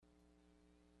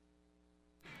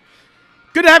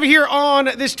Good to have you here on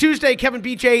this Tuesday, Kevin,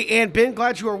 BJ, and Ben.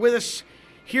 Glad you are with us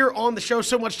here on the show.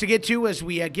 So much to get to as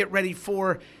we get ready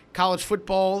for college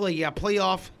football, the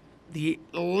playoff, the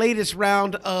latest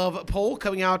round of poll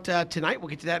coming out tonight. We'll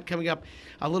get to that coming up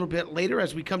a little bit later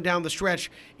as we come down the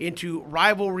stretch into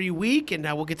rivalry week, and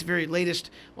we'll get the very latest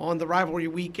on the rivalry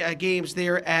week games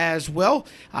there as well.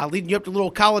 Leading you up to a little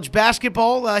college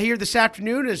basketball here this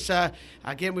afternoon as,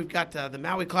 again, we've got the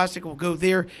Maui Classic. We'll go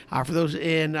there for those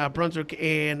in Brunswick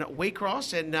and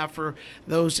Waycross, and for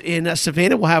those in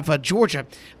Savannah, we'll have Georgia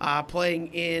playing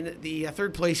in the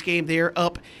third place game there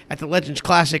up at the Legends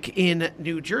Classic in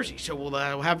New Jersey. So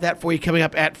we'll have that for you coming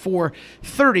up at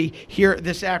 4:30 here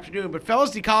this afternoon. But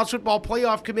fellas, the College Football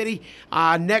Playoff Committee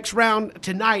next round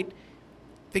tonight.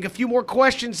 I think a few more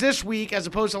questions this week as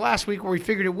opposed to last week where we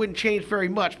figured it wouldn't change very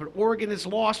much. But Oregon has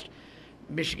lost.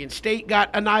 Michigan State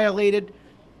got annihilated.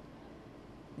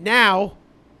 Now,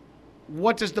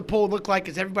 what does the poll look like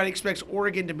as everybody expects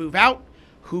Oregon to move out?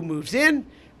 Who moves in?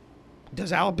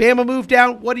 Does Alabama move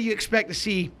down? What do you expect to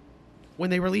see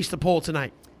when they release the poll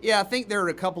tonight? Yeah, I think there are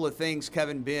a couple of things,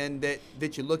 Kevin, Ben,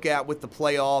 that you look at with the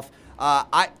playoff.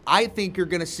 I think you're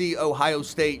going to see Ohio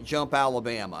State jump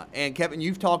Alabama. And, Kevin,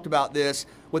 you've talked about this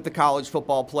with the college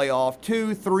football playoff.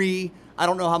 2, 3, I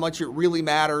don't know how much it really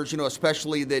matters,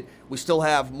 especially that we still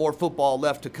have more football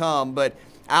left to come. But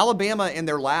Alabama in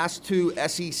their last 2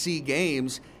 SEC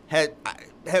games has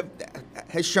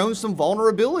shown some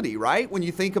vulnerability, right? When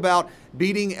you think about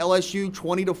beating LSU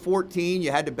 20-14, you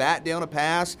had to bat down a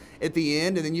pass at the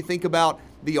end, and then you think about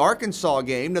the Arkansas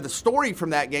game. Now, the story from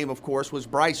that game, of course, was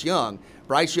Bryce Young.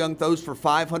 Bryce Young throws for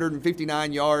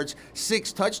 559 yards,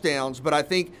 6 touchdowns, but I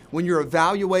think when you're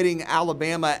evaluating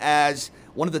Alabama as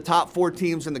one of the top 4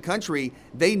 teams in the country,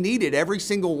 they needed every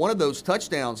single one of those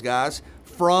touchdowns, guys,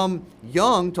 from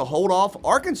Young to hold off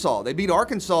Arkansas. They beat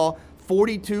Arkansas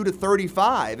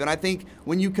 42-35. And I think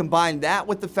when you combine that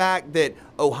with the fact that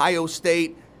Ohio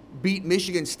State beat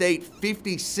Michigan State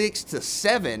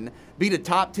 56-7, beat a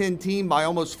top 10 team by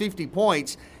almost 50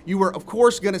 points, you were, of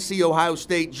course, going to see Ohio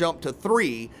State jump to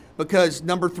 3 because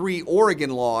number 3,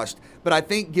 Oregon lost. But I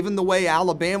think given the way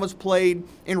Alabama's played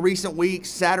in recent weeks,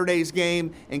 Saturday's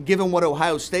game, and given what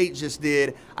Ohio State just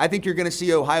did, I think you're going to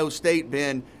see Ohio State,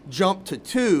 Ben, jump to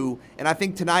 2. And I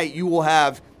think tonight you will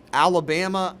have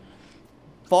Alabama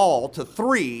fall to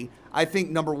 3. I think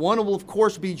number 1 will, of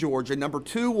course, be Georgia. Number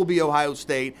 2 will be Ohio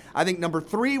State. I think number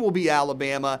 3 will be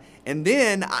Alabama. And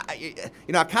then, I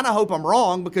kind of hope I'm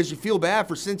wrong because you feel bad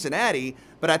for Cincinnati,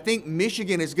 but I think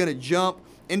Michigan is going to jump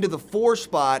into the 4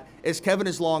 spot. As Kevin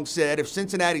has long said, if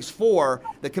Cincinnati's 4,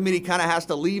 the committee kind of has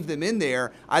to leave them in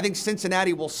there. I think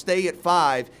Cincinnati will stay at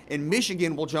 5, and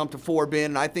Michigan will jump to 4,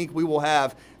 Ben. And I think we will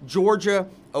have Georgia,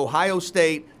 Ohio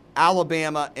State,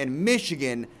 Alabama, and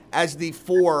Michigan as the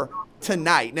 4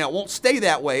 tonight. Now, it won't stay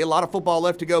that way. A lot of football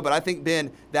left to go, but I think, Ben,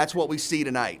 that's what we see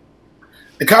tonight.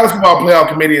 The College Football Playoff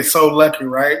Committee is so lucky,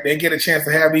 right? They get a chance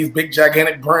to have these big,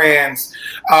 gigantic brands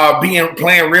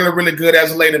playing really, really good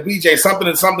as a later. BJ, something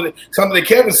that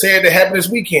Kevin said that happened this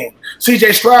weekend.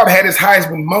 C.J. Stroud had his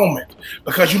Heisman moment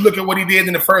because you look at what he did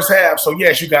in the first half. So,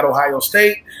 yes, you got Ohio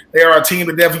State. They are a team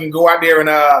that definitely can go out there and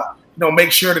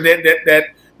make sure that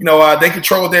they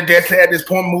control their destiny at this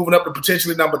point, moving up to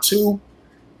potentially number 2.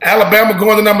 Alabama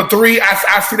going to number 3.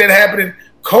 I see that happening.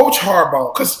 Coach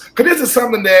Harbaugh, because this is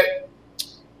something that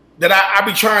I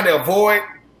be trying to avoid.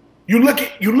 You look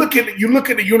at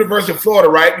the University of Florida,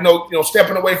 right?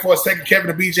 Stepping away for a second,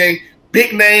 Kevin and BJ.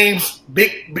 Big names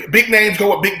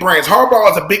go with big brands.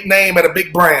 Harbaugh is a big name at a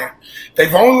big brand.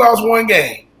 They've only lost 1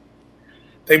 game.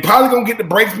 They probably gonna get the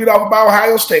brakes beat off by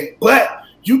Ohio State, but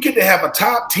you get to have a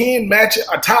top 10 matchup,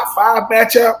 a top 5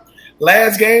 matchup.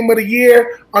 Last game of the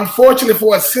year, unfortunately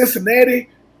for Cincinnati,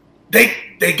 they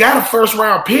got a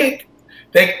first-round pick.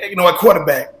 A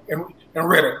quarterback and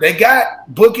Ritter. They got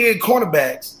bookend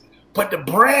cornerbacks, but the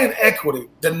brand equity,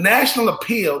 the national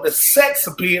appeal, the sex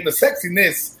appeal, the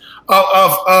sexiness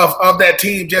of that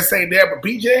team just ain't there. But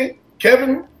BJ,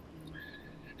 Kevin,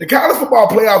 the College Football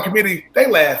Playoff Committee, they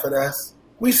laugh at us.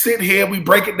 We sit here, we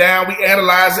break it down, we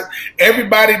analyze it.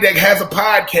 Everybody that has a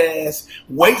podcast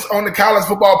waits on the College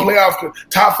Football Playoff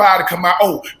top 5 to come out.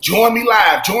 Oh, join me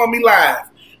live.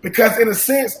 Because in a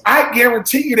sense, I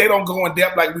guarantee you they don't go in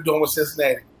depth like we're doing with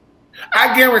Cincinnati.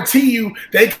 I guarantee you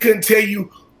they couldn't tell you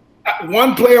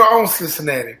one player on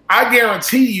Cincinnati. I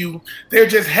guarantee you they're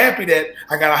just happy that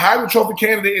I got a Heisman Trophy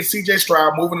candidate in C.J.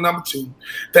 Stroud moving to number 2.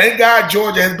 Thank God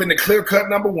Georgia has been the clear-cut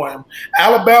number 1.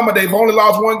 Alabama, they've only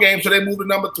lost 1 game, so they moved to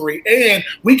number 3. And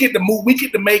we get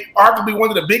to make arguably one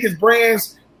of the biggest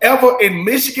brands ever in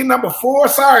Michigan number 4.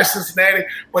 Sorry, Cincinnati,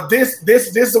 but this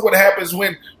is what happens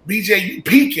when BJ you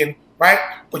peaking, right?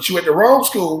 But you at the wrong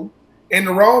school, in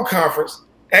the wrong conference,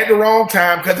 at the wrong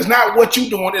time, because it's not what you're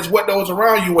doing, it's what those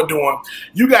around you are doing.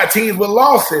 You got teams with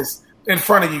losses in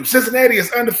front of you. Cincinnati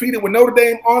is undefeated with Notre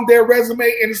Dame on their resume,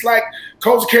 and it's like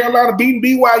Coastal Carolina beating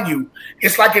BYU.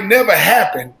 It's like it never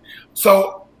happened.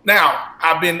 So now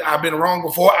I've been wrong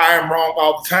before. I am wrong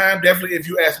all the time. Definitely, if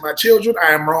you ask my children,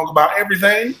 I am wrong about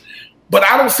everything. But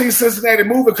I don't see Cincinnati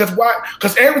moving because why?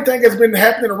 Because everything has been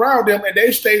happening around them, and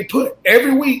they stayed put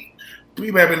every week.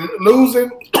 People have been losing,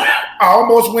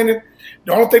 almost winning.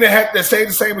 The only thing that stayed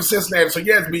the same is Cincinnati. So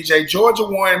yes, BJ, Georgia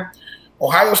 1,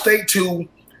 Ohio State 2,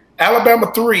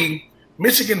 Alabama 3,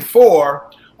 Michigan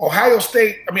 4,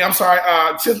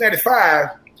 Cincinnati 5.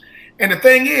 And the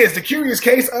thing is, the curious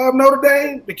case of Notre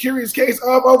Dame, the curious case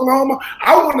of Oklahoma,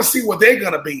 I want to see what they're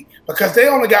going to be because they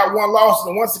only got one loss.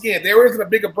 And once again, there isn't a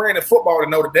bigger brand in football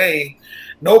than Notre Dame.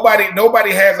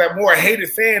 Nobody has a more hated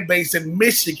fan base in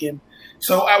Michigan.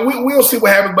 So we'll see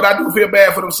what happens, but I do feel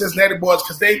bad for them Cincinnati boys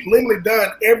because they've literally done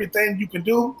everything you can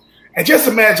do. And just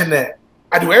imagine that.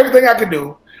 I do everything I can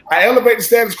do. I elevate the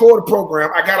status quo of the program.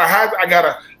 I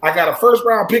got a first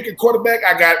round pick at quarterback.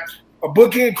 I got a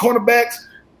bookend cornerbacks.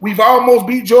 We've almost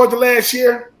beat Georgia last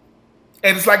year,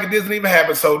 and it's like it doesn't even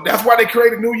happen. So that's why they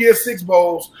created New Year's Six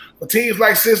Bowls for teams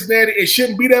like Cincinnati. It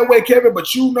shouldn't be that way, Kevin,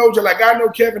 but you know, just like I know,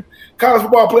 Kevin, College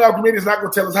Football Playoff Committee is not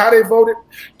going to tell us how they voted.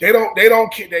 They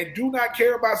do not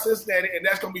care about Cincinnati, and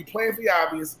that's going to be plain for the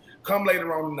obvious come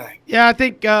later on tonight. Yeah, I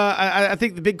think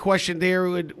the big question there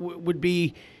would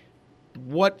be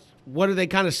what do they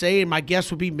kind of say? And my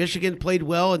guess would be Michigan played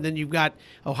well, and then you've got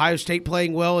Ohio State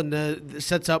playing well, and the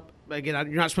sets up. Again,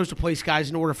 you're not supposed to place guys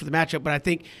in order for the matchup, but I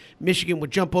think Michigan would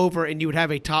jump over and you would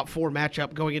have a top 4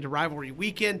 matchup going into rivalry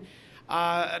weekend.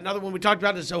 Another one we talked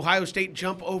about is Ohio State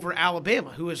jump over Alabama,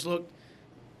 who has looked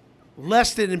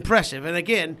less than impressive. And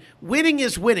again, winning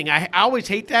is winning. I always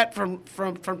hate that from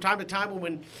time to time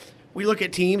when we look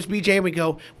at teams, BJ, and we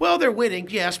go, well, they're winning,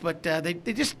 yes, but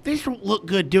they just don't look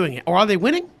good doing it. Or are they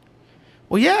winning?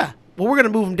 Well, yeah. Well, we're going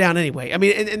to move them down anyway. I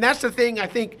mean, and that's the thing I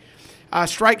think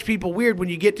strikes people weird when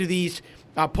you get to these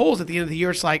polls at the end of the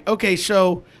year. It's like, okay,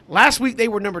 so last week they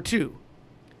were number 2.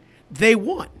 They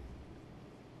won.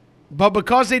 But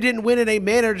because they didn't win in a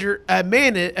manner that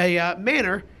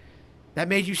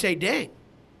made you say, dang,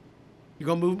 you're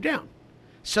going to move them down.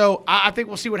 So I think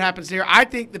we'll see what happens there. I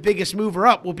think the biggest mover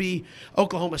up will be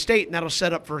Oklahoma State, and that'll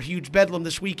set up for a huge bedlam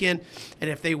this weekend. And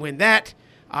if they win that,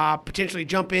 potentially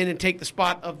jump in and take the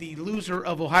spot of the loser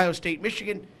of Ohio State,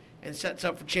 Michigan, and sets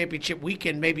up for championship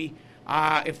weekend. Maybe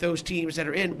if those teams that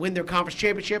are in win their conference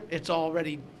championship, it's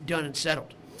already done and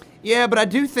settled. Yeah, but I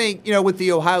do think, with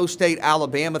the Ohio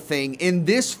State-Alabama thing, in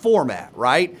this format,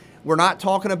 right, we're not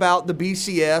talking about the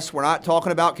BCS. We're not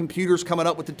talking about computers coming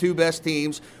up with the 2 best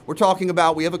teams. We're talking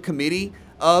about we have a committee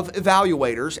of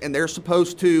evaluators, and they're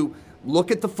supposed to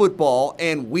look at the football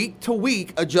and week to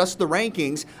week adjust the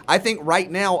rankings. I think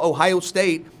right now Ohio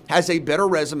State has a better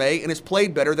resume and has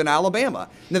played better than Alabama.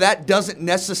 Now, that doesn't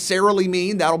necessarily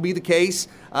mean that'll be the case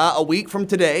a week from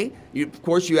today. Of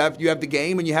course, you have the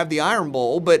game and you have the Iron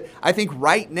Bowl, but I think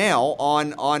right now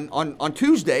on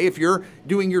Tuesday, if you're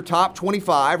doing your top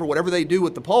 25 or whatever they do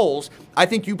with the polls, I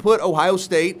think you put Ohio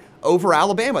State over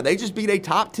Alabama. They just beat a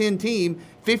top 10 team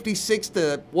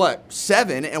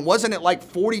 56-7, and wasn't it like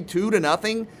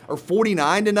 42-0 or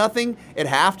 49-0 at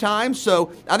halftime?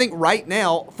 So I think right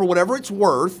now, for whatever it's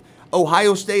worth,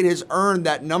 Ohio State has earned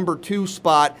that number 2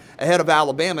 spot ahead of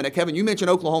Alabama. Now, Kevin, you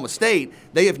mentioned Oklahoma State.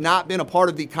 They have not been a part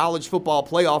of the college football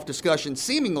playoff discussion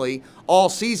seemingly all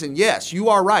season. Yes, you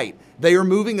are right. They are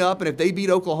moving up, and if they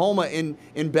beat Oklahoma in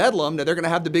Bedlam, now they're going to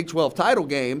have the Big 12 title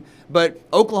game. But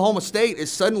Oklahoma State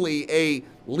is suddenly a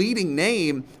leading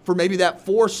name for maybe that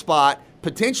 4 spot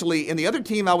potentially. And the other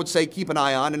team I would say keep an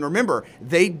eye on, and remember,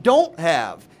 they don't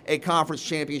have a conference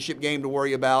championship game to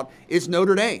worry about, is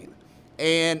Notre Dame.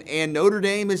 And Notre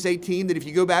Dame is a team that if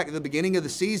you go back to the beginning of the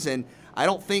season, I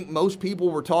don't think most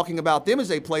people were talking about them as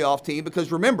a playoff team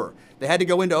because, remember, they had to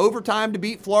go into overtime to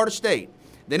beat Florida State.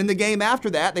 Then in the game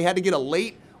after that, they had to get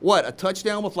a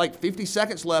touchdown with like 50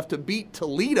 seconds left to beat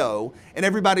Toledo, and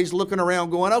everybody's looking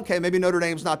around going, okay, maybe Notre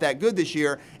Dame's not that good this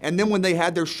year. And then when they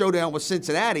had their showdown with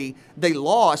Cincinnati, they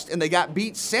lost, and they got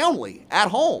beat soundly at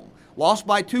home. Lost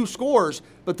by 2 scores,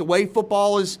 but the way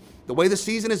the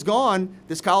season has gone,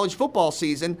 this college football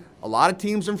season, a lot of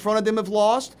teams in front of them have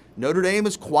lost. Notre Dame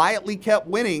has quietly kept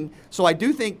winning. So I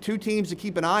do think 2 teams to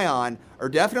keep an eye on are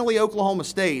definitely Oklahoma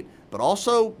State, but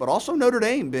also Notre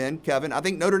Dame, Kevin. I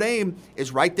think Notre Dame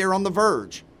is right there on the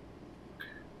verge.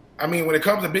 I mean, when it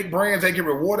comes to big brands, they get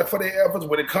rewarded for their efforts.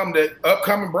 When it comes to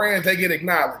upcoming brands, they get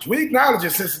acknowledged. We acknowledge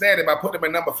Cincinnati by putting them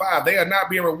at number 5. They are not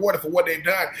being rewarded for what they've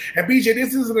done. And, BJ,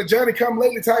 this isn't a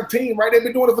Johnny-come-lately type team, right? They've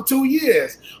been doing it for 2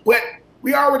 years. But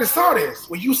we already saw this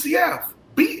with UCF.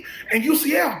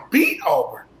 UCF beat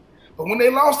Auburn. But when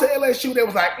they lost to LSU, they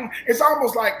was like, it's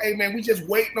almost like, hey, man, we just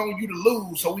waiting on you to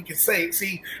lose so we can say,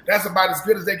 see, that's about as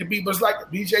good as they can be. But it's like,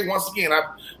 BJ, once again, I've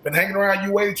been hanging around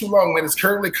you way too long, man. It's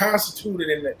currently constituted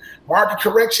in the market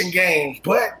correction games.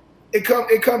 But it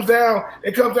comes down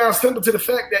simple to the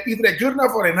fact that either they're good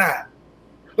enough or they're not.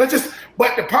 But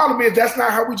the problem is that's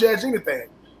not how we judge anything.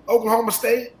 Oklahoma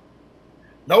State,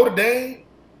 Notre Dame,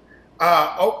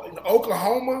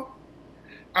 Oklahoma.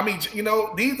 I mean,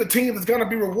 these are teams that's going to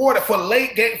be rewarded for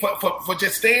late game, for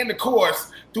just staying the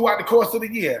course throughout the course of the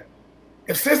year.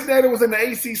 If Cincinnati was in the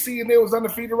ACC and they was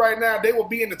undefeated right now, they would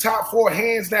be in the top 4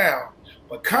 hands down.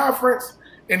 But conference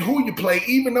and who you play,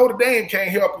 even Notre Dame can't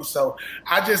help you. So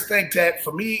I just think that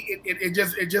for me,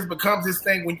 it just becomes this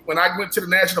thing when I went to the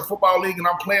National Football League and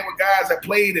I'm playing with guys that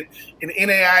played in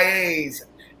NAIAs,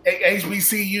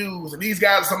 HBCUs, and these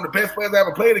guys are some of the best players I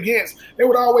ever played against. They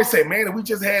would always say, man, if we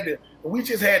just had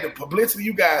the publicity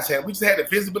you guys had. We just had the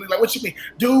visibility. Like, what you mean?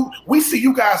 Dude, we see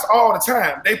you guys all the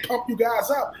time. They pump you guys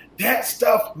up. That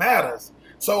stuff matters.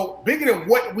 So bigger than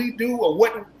what we do or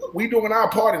what we do in our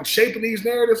part in shaping these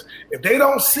narratives, if they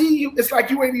don't see you, it's like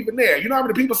you ain't even there. You know how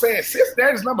many people saying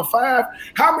Cincinnati's number 5?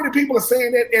 How many people are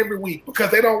saying that every week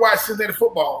because they don't watch Cincinnati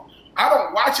football? I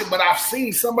don't watch it, but I've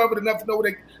seen some of it enough to know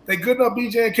they're good enough,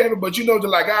 BJ and Kevin. But just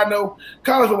like I know,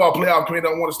 college football playoff committee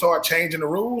don't want to start changing the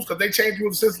rules because they changed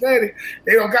rules in Cincinnati.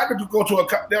 They don't got to go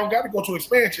to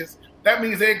expansions. That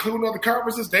means they include other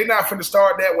conferences. They not finna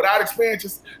start that without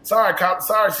expansions. Sorry,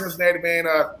 Cincinnati, man.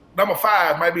 Number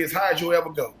 5 might be as high as you'll ever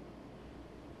go.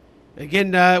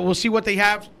 Again, we'll see what they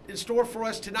have in store for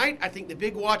us tonight. I think the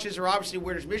big watches are obviously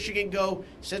where does Michigan go,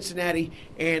 Cincinnati,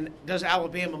 and does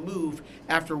Alabama move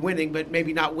after winning, but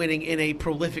maybe not winning in a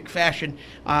prolific fashion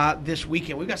this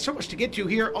weekend. We've got so much to get to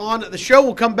here on the show.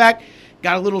 We'll come back.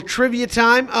 Got a little trivia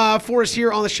time for us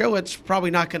here on the show. It's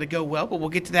probably not going to go well, but we'll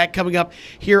get to that coming up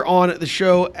here on the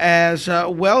show as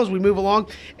well as we move along.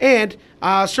 And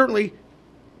certainly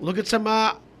look at some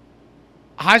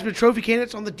Heisman Trophy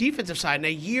candidates on the defensive side. In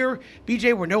a year,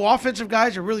 BJ, where no offensive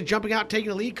guys are really jumping out and taking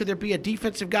the lead, could there be a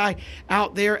defensive guy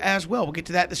out there as well? We'll get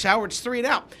to that this hour. It's 3 and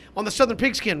Out on the Southern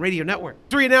Pigskin Radio Network.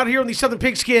 3 and Out here on the Southern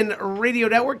Pigskin Radio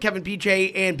Network. Kevin,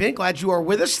 BJ, and Ben, glad you are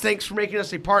with us. Thanks for making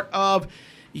us a part of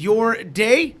your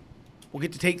day. We'll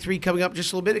get to take 3 coming up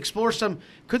just a little bit. Explore some.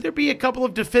 Could there be a couple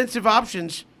of defensive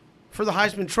options for the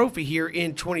Heisman Trophy here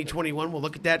in 2021? We'll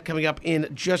look at that coming up in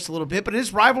just a little bit. But it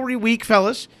is rivalry week,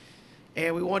 fellas.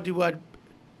 And we want to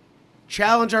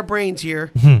challenge our brains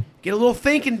here, get a little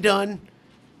thinking done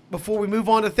before we move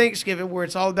on to Thanksgiving, where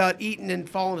it's all about eating and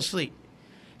falling asleep.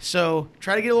 So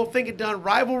try to get a little thinking done.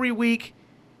 Rivalry week,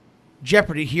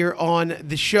 Jeopardy here on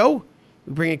the show.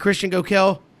 We bring in Christian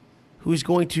Gokel, who is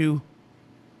going to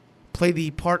play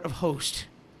the part of host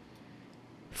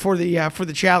for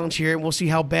the challenge here, and we'll see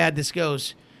how bad this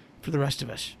goes for the rest of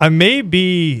us. I may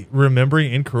be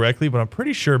remembering incorrectly, but I'm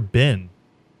pretty sure Ben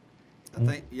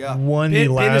won the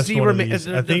last one of these.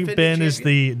 I think Ben is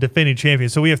the defending champion.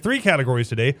 So we have 3 categories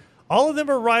today. All of them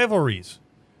are rivalries.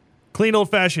 Clean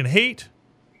old-fashioned hate,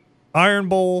 Iron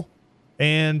Bowl,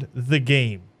 and the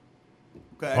game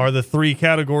are the 3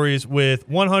 categories with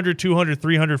 100, 200,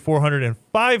 300, 400, and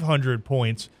 500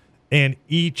 points in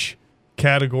each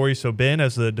category. So Ben,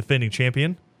 as the defending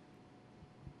champion,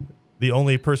 the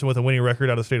only person with a winning record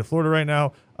out of the state of Florida right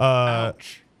now.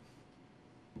 Ouch.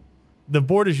 The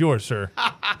board is yours, sir.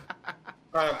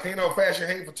 Clean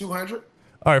old-fashioned hate for 200.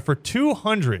 All right, for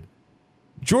 200,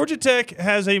 Georgia Tech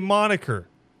has a moniker.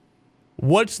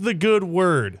 What's the good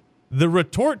word? The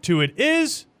retort to it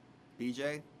is...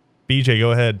 BJ? BJ,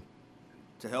 go ahead.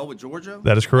 To hell with Georgia?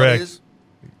 That is correct.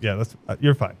 Yeah, that's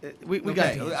you're fine. We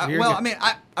got these.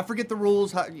 I forget the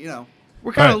rules.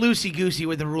 We're kind of loosey-goosey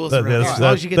with the rules around here. As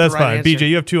long as you get that's the right fine. answer. BJ,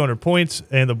 you have 200 points,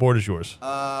 and the board is yours.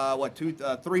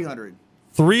 300.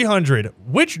 300.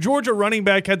 Which Georgia running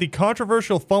back had the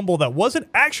controversial fumble that wasn't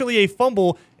actually a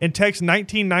fumble in Tech's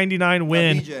 1999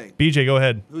 win? BJ, go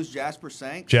ahead. Who's Jasper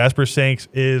Sanks? Jasper Sanks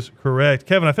is correct.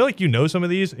 Kevin, I feel like you know some of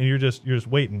these, and you're just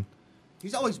waiting.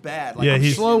 He's always bad.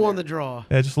 He's slow on the draw.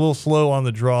 Yeah, just a little slow on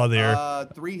the draw there.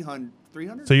 300.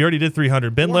 So you already did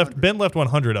 300. Ben 400. left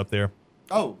 100 up there.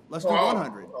 Oh, let's do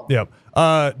 100.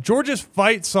 Yep. Georgia's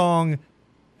fight song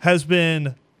has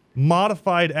been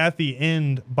modified at the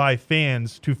end by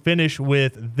fans to finish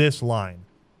with this line.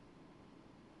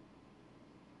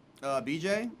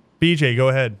 BJ? BJ, go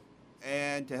ahead.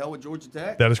 And to hell with Georgia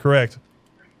Tech. That is correct.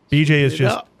 BJ is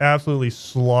just absolutely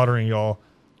slaughtering y'all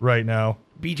right now.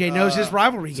 BJ knows his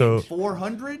rivalry so games.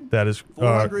 400? That is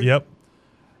 400? Yep.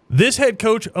 This head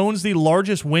coach owns the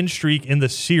largest win streak in the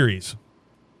series.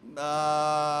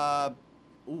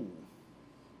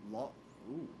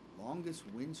 Longest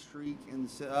win streak in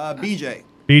the BJ.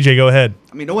 BJ, go ahead.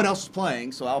 I mean, no one else is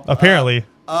playing, so I'll. Apparently.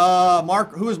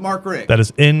 Mark. Who is Mark Rick? That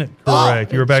is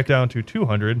incorrect. You were back down to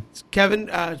 200. Kevin,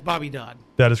 it's Bobby Dodd.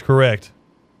 That is correct.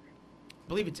 I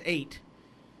believe it's 8.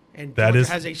 And That Georgia is-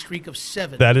 has a streak of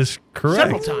 7. That is correct.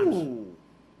 Several times. Ooh.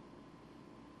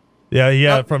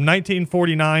 Yeah. From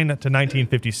 1949 to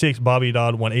 1956, Bobby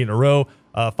Dodd won 8 in a row.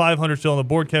 500 still on the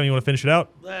board. Kevin, you want to finish it out?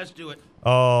 Let's do it.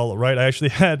 All right. I actually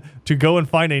had to go and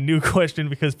find a new question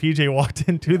because PJ walked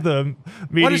into the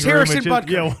meeting What is room. Harrison Butker?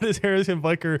 Yeah, what is Harrison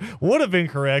Butker? Would have been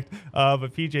correct,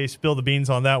 but PJ spilled the beans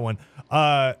on that one.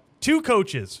 2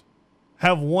 coaches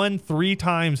have won 3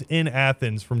 times in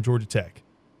Athens from Georgia Tech.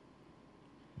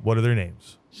 What are their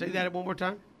names? Say that one more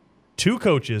time. 2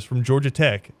 coaches from Georgia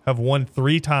Tech have won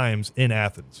 3 times in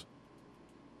Athens.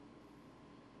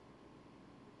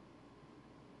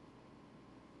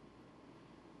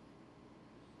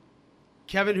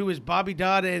 Kevin, who is Bobby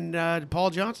Dodd and Paul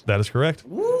Johnson? That is correct.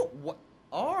 Woo.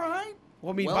 All right.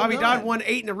 Well, I mean, Well Bobby done. Dodd won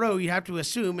 8 in a row. You have to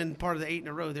assume, and part of the 8 in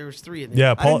a row, there was 3 in there.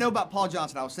 Yeah, I Paul. didn't know about Paul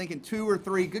Johnson. I was thinking 2 or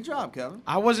 3. Good job, Kevin.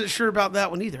 I wasn't sure about that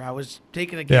one either. I was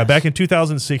taking a guess. Yeah, back in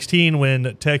 2016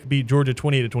 when Tech beat Georgia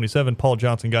 28-27, Paul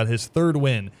Johnson got his 3rd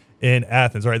win in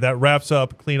Athens. All right, that wraps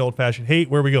up Clean Old Fashioned Hate.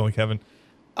 Where are we going, Kevin?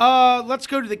 Let's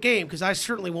go to the game because I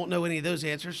certainly won't know any of those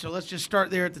answers. So let's just start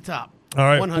there at the top. All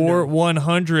right, 100. for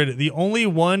 100, the only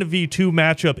 1v2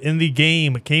 matchup in the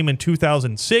game came in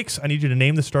 2006. I need you to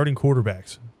name the starting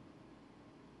quarterbacks.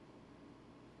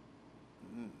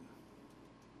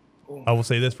 I will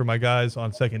say this for my guys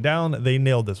on second down. They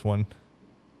nailed this one.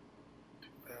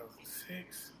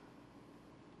 2006.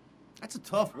 That's a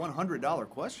tough $100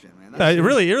 question, man. It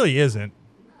really isn't.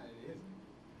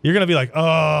 You're going to be like,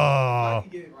 oh.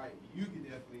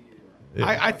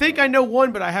 I think I know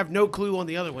one, but I have no clue on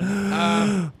the other one.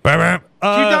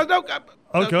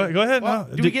 Okay, go ahead. Well,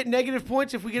 No, do we get negative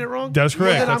points if we get it wrong? That's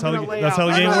correct. Well, then That's I'm how gonna the- lay that's out-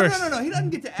 how the game works. No. He doesn't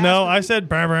get to ask. No, him. I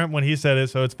said when he said it,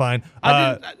 so it's fine.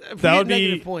 I didn't- if we That get would be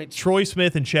negative points. Troy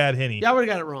Smith and Chad Henne. Yeah, I would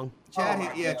have got it wrong.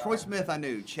 Yeah, Troy Smith, I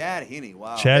knew. Chad Henne,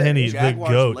 wow. Chad Henne, the Jaguars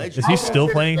GOAT. legend. Is he still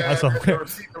playing?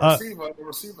 The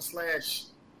receiver slash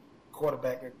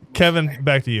quarterback. Kevin,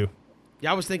 back to you.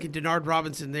 Yeah, I was thinking Denard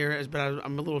Robinson there, but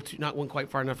I'm a little too not one quite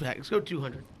far enough to hack. Let's go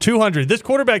 200. 200. This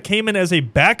quarterback came in as a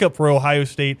backup for Ohio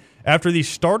State after the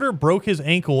starter broke his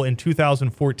ankle in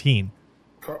 2014.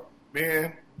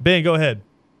 Ben, go ahead.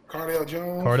 Cardale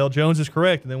Jones. Cardale Jones is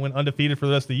correct, and then went undefeated for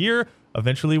the rest of the year,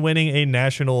 eventually winning a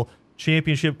national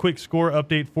championship. Quick score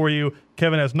update for you.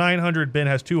 Kevin has 900. Ben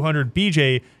has 200.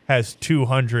 BJ has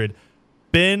 200.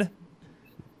 Ben,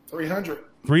 300.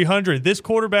 300. This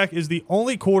quarterback is the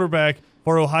only quarterback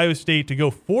for Ohio State to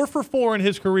go 4 for 4 in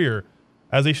his career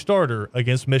as a starter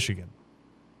against Michigan.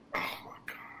 Oh my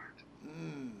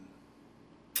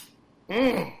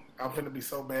God. I'm finna be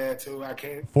so bad too. I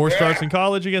can't. 4 starts in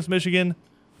college against Michigan,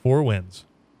 4 wins.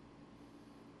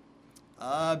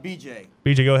 BJ.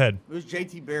 BJ, go ahead. It was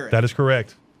JT Barrett. That is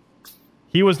correct.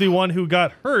 He was the one who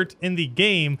got hurt in the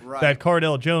game that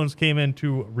Cardale Jones came in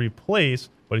to replace,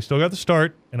 but he still got the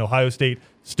start, and Ohio State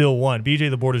still won. BJ,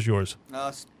 the board is yours.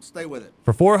 Stay with it.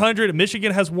 For 400,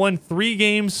 Michigan has won 3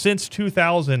 games since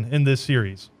 2000 in this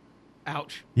series.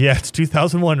 Ouch. Yeah, it's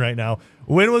 2001 right now.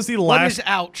 When was the last? What is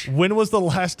ouch? When was the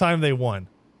last time they won?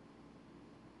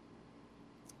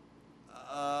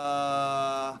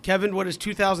 Kevin, what is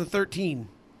 2013?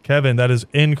 Kevin, that is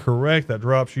incorrect. That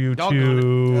drops you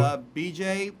to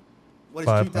BJ, what is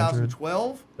 500.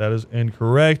 2012? That is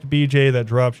incorrect. BJ, that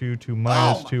drops you to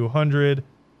minus 200.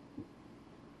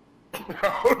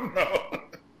 Oh no.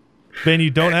 Ben, you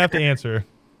don't have to answer.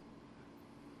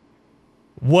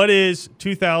 What is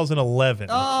 2011?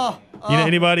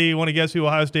 Anybody want to guess who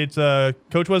Ohio State's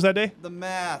coach was that day? The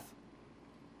math.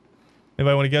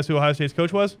 Anybody want to guess who Ohio State's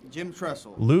coach was? Jim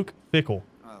Tressel. Luke Fickell.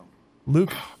 Oh.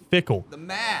 Luke Fickell. The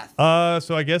math.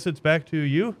 So I guess it's back to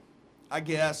you. I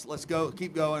guess. Let's go.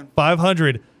 Keep going.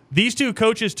 500. These 2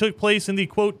 coaches took place in the,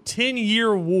 quote,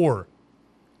 10-year war.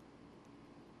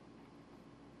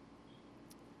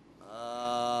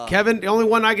 Kevin, the only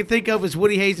one I can think of is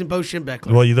Woody Hayes and Bo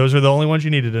Schembechler. Well, those are the only ones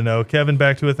you needed to know. Kevin,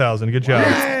 back to 1,000. Good job.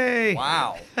 Hey!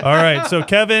 Wow. All right, so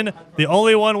Kevin, the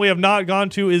only one we have not gone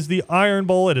to is the Iron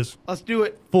Bowl. It is Let's do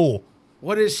it. full.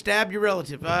 What is stab your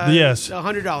relative? Yes.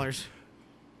 $100.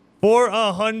 For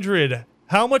 100,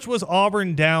 how much was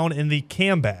Auburn down in the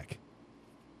comeback?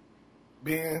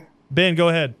 Ben, go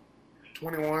ahead.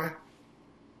 21. You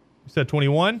said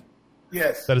 21?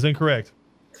 Yes. That is incorrect.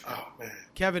 Oh, man.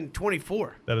 Kevin,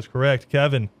 24. That is correct.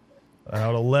 Kevin,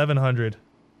 about 1,100.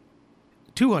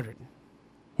 200.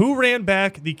 Who ran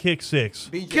back the kick six?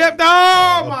 BJ.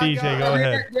 Oh, my BJ, God. go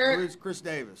ahead. Where's Chris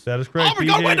Davis? That is correct. Oh, we're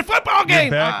going to win the football game.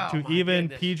 You're back Oh, to my even.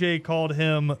 goodness. PJ called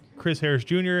him Chris Harris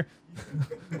Jr.,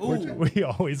 which we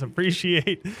always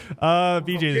appreciate.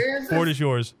 BJ, the board is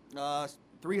yours.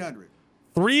 300.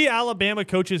 3 Alabama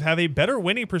coaches have a better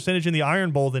winning percentage in the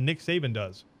Iron Bowl than Nick Saban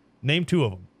does. Name 2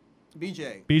 of them.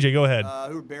 BJ. BJ, go ahead.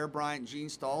 Who are Bear Bryant, Gene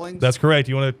Stallings? That's correct.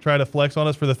 You want to try to flex on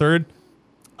us for the third?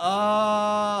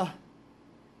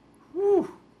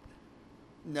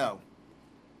 No.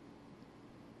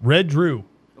 Red Drew.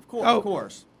 Of course. Oh. Of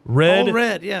course. Red. All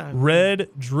red, yeah. Red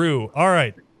Drew. All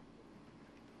right.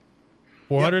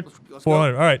 400? Yep, let's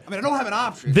 400. go. All right. I mean, I don't have an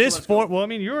option. This so let's go. well, I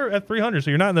mean, you're at 300, so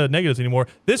you're not in the negatives anymore.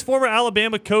 This former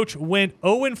Alabama coach went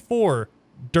 0-4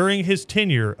 during his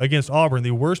tenure against Auburn,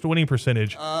 the worst winning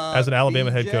percentage as an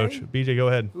Alabama head BJ? coach. BJ, go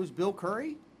ahead. Who's Bill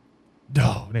Curry?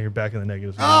 Oh, now you're back in the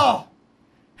negatives. Oh!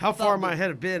 How far am I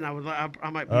ahead of Ben? I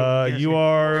might be. able to guess You here.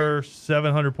 are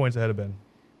 700 points ahead of Ben.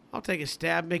 I'll take a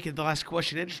stab, making the last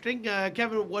question interesting.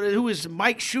 Kevin, who is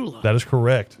Mike Shula? That is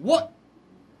correct. What?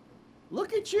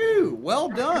 Look at you. Well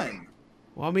done.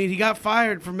 Well, I mean, he got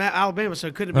fired from Alabama, so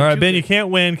it couldn't be. All right, too Ben, good. you can't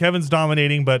win. Kevin's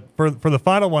dominating, but for the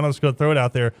final one, I'm just going to throw it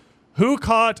out there. Who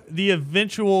caught the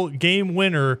eventual game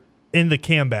winner in the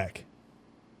comeback?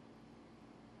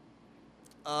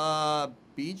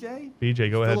 BJ? BJ,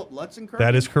 go ahead. Philip Lutzenkirk?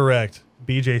 That is correct.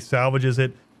 BJ salvages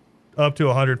it up to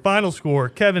 100. Final score: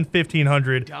 Kevin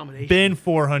 1,500, Domination. Ben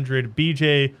 400,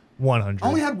 BJ 100. I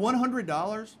only had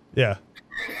 $100? Yeah.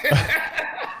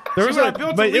 There See, when I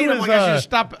built the lead, I'm like, I should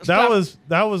stop. That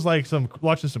was like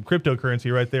watching some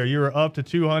cryptocurrency right there. You were up to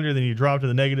 200, then you dropped to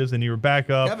the negatives, then you were back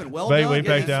up. Kevin, well way, done. way Yeah,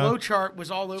 back the down. flow chart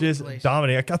was all over Just the place.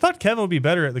 dominating. I thought Kevin would be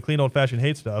better at the clean old fashioned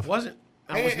hate stuff. Wasn't.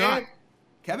 I was not.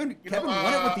 Kevin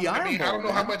won it with the Iron Bowl. I don't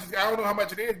know how much. I don't know how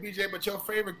much it is, BJ. But your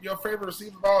favorite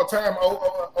receiver of all time,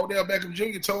 Odell Beckham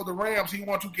Jr., told the Rams he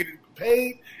wants to get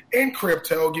paid in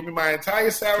crypto. Give me my entire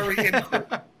salary in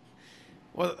crypto.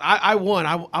 Well, I won.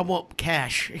 I want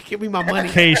cash. Give me my money.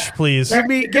 Cash, please. Give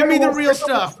me the real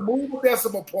stuff. Move a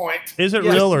decimal point. Is it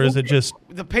Yes. real or is it just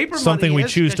The paper something money we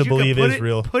is, choose to 'cause you can believe put is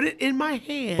real? Put it in my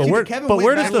hand. But where Kevin does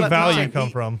went the back value and come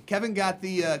he- from? Kevin got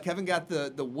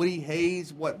the Woody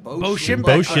Hayes, Bo Schembechler.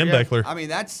 Bo Schembechler. I mean,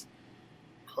 that's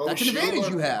Oh, an advantage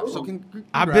you have. So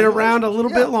I've been around a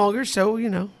little Yeah. bit longer, so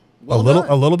Well a little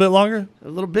done. bit longer? a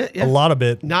little bit. Yeah. A lot of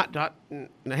bit. Not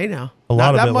hey now. A lot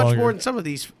not of that bit much longer. more than some of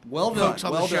these Well done, folks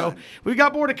on well the show. done. We've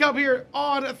got more to come here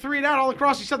on 3 and Out all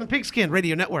across the Southern Pigskin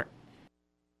Radio Network.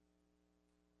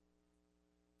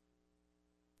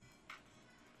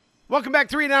 Welcome back,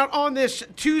 3 and Out on this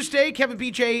Tuesday. Kevin,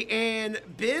 BJ, and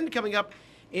Ben coming up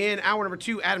in hour number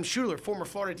 2. Adam Schuler, former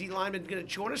Florida D lineman, going to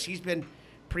join us. He's been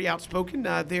pretty outspoken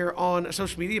there on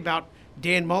social media about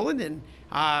Dan Mullen and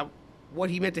what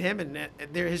he meant to him and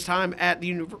his time at the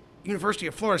University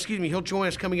of Florida. He'll join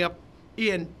us coming up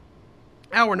in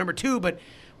hour number 2. But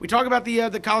we talk about the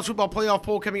college football playoff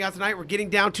poll coming out tonight. We're getting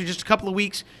down to just a couple of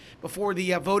weeks before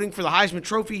the voting for the Heisman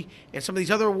Trophy and some of these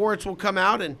other awards will come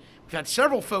out. And we've had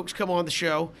several folks come on the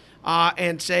show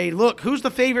and say, look, who's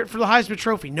the favorite for the Heisman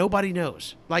Trophy? Nobody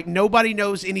knows. Like, nobody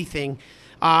knows anything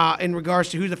in regards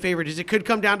to who the favorite is. It could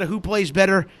come down to who plays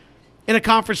better in a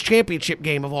conference championship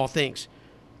game of all things.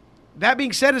 That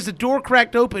being said, is the door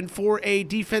cracked open for a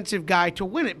defensive guy to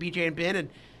win it, BJ and Ben? And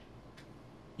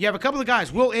you have a couple of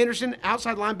guys. Will Anderson,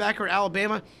 outside linebacker at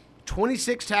Alabama,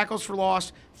 26 tackles for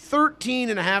loss,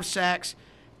 13.5 sacks,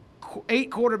 8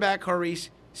 quarterback hurries,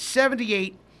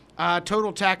 78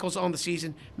 total tackles on the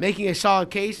season, making a solid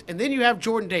case. And then you have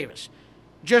Jordan Davis,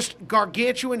 just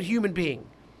gargantuan human being.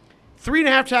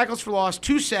 3.5 tackles for loss,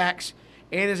 2 sacks,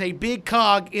 and is a big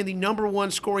cog in the number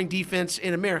 1 scoring defense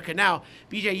in America. Now,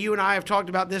 BJ, you and I have talked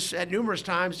about this at numerous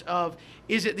times of,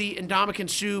 is it the Ndamukong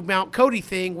Suh Mount Cody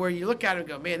thing where you look at him and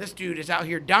go, man, this dude is out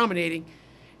here dominating,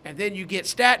 and then you get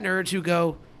stat nerds who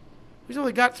go, he's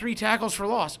only got 3 tackles for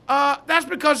loss. That's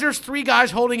because there's 3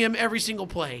 guys holding him every single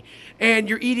play, and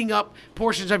you're eating up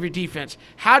portions of your defense.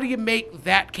 How do you make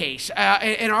that case?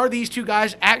 And are these 2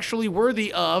 guys actually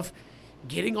worthy of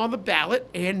getting on the ballot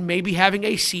and maybe having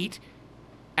a seat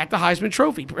at the Heisman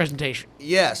Trophy presentation?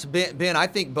 Yes, Ben, I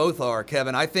think both are,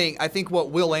 Kevin. I think what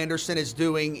Will Anderson is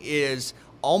doing is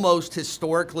almost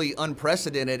historically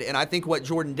unprecedented, and I think what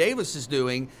Jordan Davis is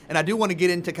doing, and I do want to get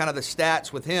into kind of the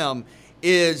stats with him,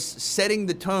 is setting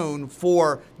the tone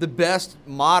for the best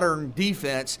modern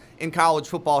defense in college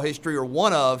football history, or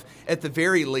one of, at the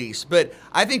very least. But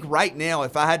I think right now,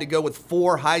 if I had to go with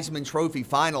 4 Heisman Trophy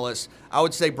finalists, I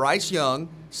would say Bryce Young,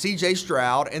 C.J.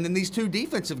 Stroud, and then these 2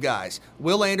 defensive guys,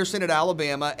 Will Anderson at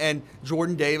Alabama and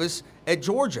Jordan Davis at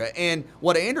Georgia. And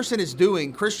what Anderson is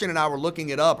doing, Christian and I were looking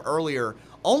it up earlier,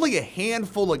 only a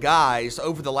handful of guys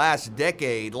over the last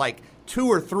decade, like 2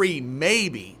 or 3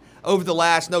 maybe, over the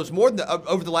last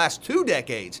 2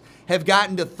 decades, have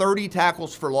gotten to 30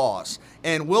 tackles for loss.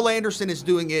 And Will Anderson is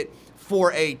doing it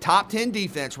for a top 10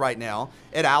 defense right now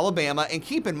at Alabama. And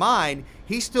keep in mind,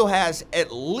 he still has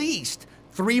at least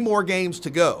 3 more games to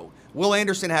go. Will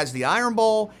Anderson has the Iron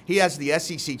Bowl, he has the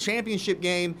SEC championship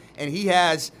game, and he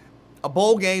has a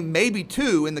bowl game, maybe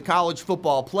 2 in the college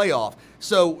football playoff.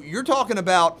 So you're talking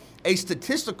about a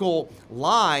statistical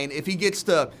line, if he gets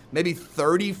to maybe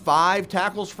 35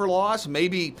 tackles for loss,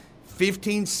 maybe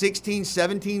 15, 16,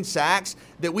 17 sacks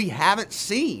that we haven't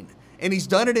seen. And he's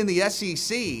done it in the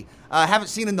SEC, haven't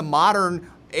seen in the modern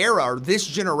era or this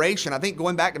generation. I think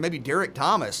going back to maybe Derek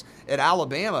Thomas at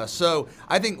Alabama. So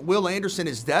I think Will Anderson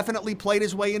has definitely played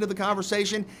his way into the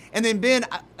conversation. And then Ben,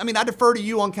 I defer to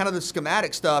you on kind of the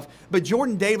schematic stuff, but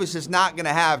Jordan Davis is not going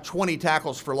to have 20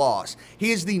 tackles for loss.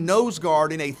 He is the nose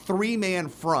guard in a 3-man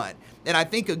front. And I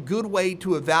think a good way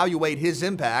to evaluate his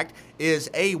impact is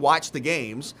A, watch the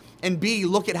games, and B,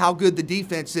 look at how good the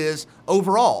defense is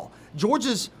overall.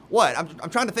 Georgia's what? I'm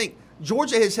trying to think.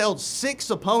 Georgia has held 6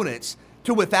 opponents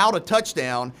to without a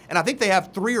touchdown, and I think they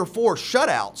have 3 or 4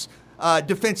 shutouts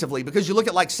defensively, because you look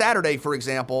at like Saturday, for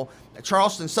example,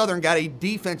 Charleston Southern got a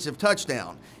defensive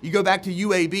touchdown. You go back to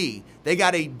UAB, they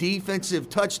got a defensive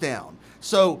touchdown.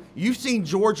 So you've seen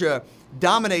Georgia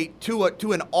dominate to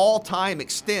an all-time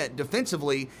extent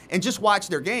defensively, and just watch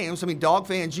their games. I mean, Dog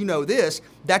fans, you know this,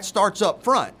 that starts up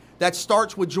front. That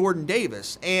starts with Jordan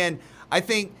Davis. And I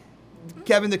think,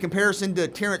 Kevin, the comparison to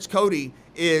Terrence Cody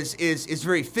is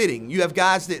very fitting. You have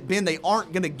guys that, Ben, they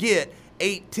aren't going to get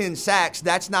 8-10 sacks.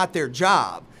 That's not their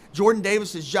job. Jordan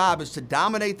Davis's job is to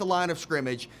dominate the line of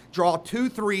scrimmage, draw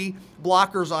 2-3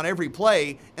 blockers on every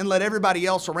play, and let everybody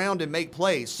else around him make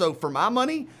plays. So for my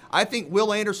money, I think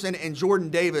Will Anderson and Jordan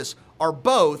Davis are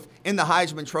both in the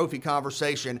Heisman Trophy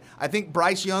conversation. I think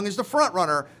Bryce Young is the front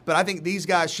runner, but I think these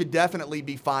guys should definitely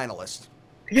be finalists.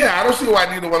 Yeah, I don't see why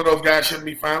neither one of those guys shouldn't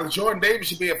be finalists. Jordan Davis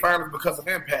should be a finalist because of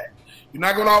impact. You're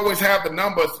not going to always have the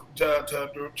numbers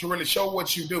to really show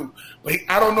what you do. But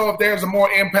I don't know if there's a more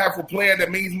impactful player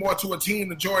that means more to a team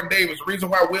than Jordan Davis. The reason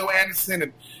why Will Anderson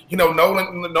and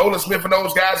Nolan Smith and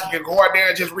those guys can go out there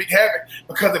and just wreak havoc,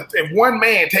 because if one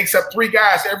man takes up 3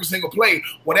 guys every single play,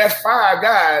 well, that's 5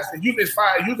 guys, and usually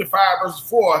 5 versus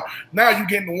 4. Now you're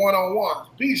getting the one-on-one.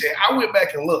 BJ, I went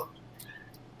back and looked.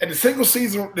 And the single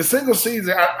season,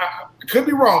 I could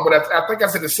be wrong, but I think I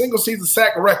said the single season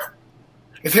sack record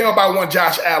is held by one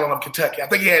Josh Allen of Kentucky. I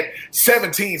think he had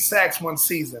 17 sacks one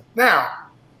season. Now,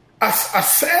 a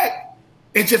sack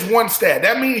is just one stat.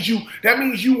 That means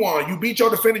you won. You beat your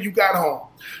defender, you got home.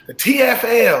 The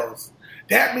TFLs,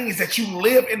 that means that you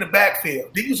live in the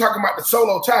backfield. Then you talking about the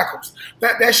solo tackles.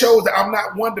 That shows that I'm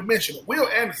not one-dimensional. Will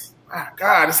Anderson, my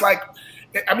God, it's like,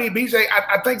 BJ,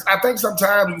 I think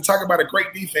sometimes when you talk about a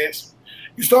great defense,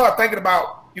 you start thinking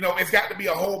about, it's got to be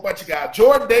a whole bunch of guys.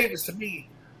 Jordan Davis, to me,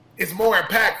 is more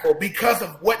impactful because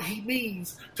of what he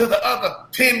means to the other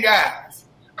 10 guys.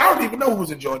 I don't even know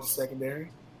who's in Georgia's secondary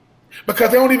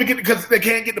because they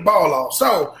can't get the ball off.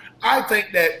 So I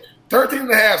think that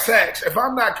 13.5 sacks, if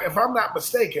I'm not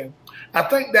mistaken, I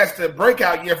think that's the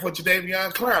breakout year for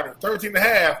Jadeveon Clowney,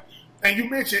 13.5. And you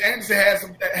mentioned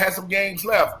Anderson has some games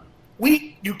left.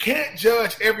 You can't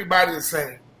judge everybody the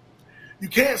same. You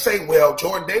can't say, well,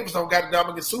 Jordan Davis don't got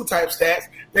Ndamukong Suh type stats.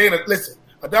 Listen,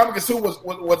 Ndamukong Suh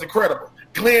was incredible.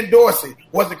 Glenn Dorsey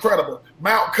was incredible.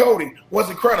 Mount Cody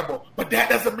was incredible. But that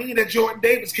doesn't mean that Jordan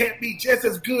Davis can't be just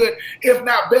as good, if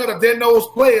not better, than those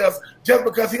players just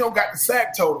because he don't got the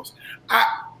sack totals.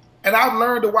 I've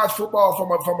learned to watch football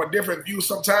from a different view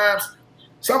sometimes.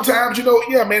 Sometimes,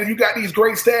 you got these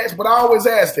great stats, but I always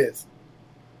ask this.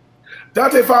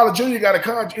 Dante Fowler Jr. got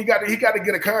to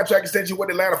get a contract extension with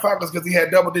the Atlanta Falcons because he had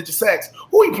double-digit sacks.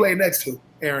 Who he played next to?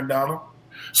 Aaron Donald.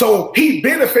 So he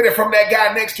benefited from that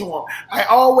guy next to him. I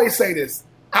always say this.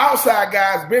 Outside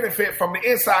guys benefit from the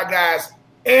inside guys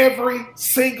every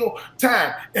single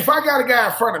time. If I got a guy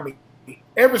in front of me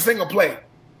every single play,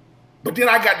 but then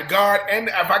I got the guard, and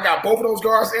if I got both of those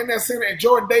guards in that center, and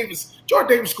Jordan Davis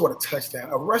scored a touchdown,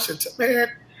 a rushing man.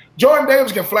 Jordan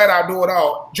Davis can flat out do it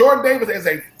all. Jordan Davis is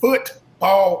a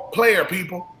football player,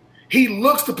 people. He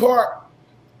looks the part.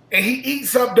 and he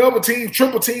eats up double teams,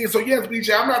 triple teams. So, yes,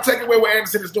 BJ, I'm not taking away what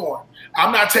Anderson is doing.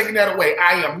 I'm not taking that away.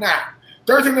 I am not.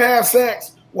 13.5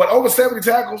 sacks, over 70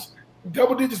 tackles,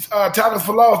 double-digit tackles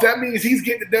for loss. That means he's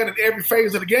getting it done in every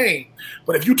phase of the game.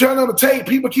 But if you turn on the tape,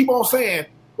 people keep on saying,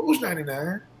 who's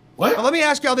 99? What? Well, let me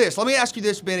ask y'all this. Let me ask you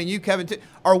this, Ben, and you, Kevin, too.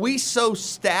 Are we so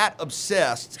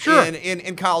stat-obsessed Sure.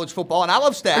 in college football? And I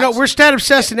love stats. No, we're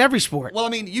stat-obsessed in every sport. Well, I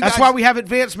mean, that's why we have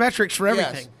advanced metrics for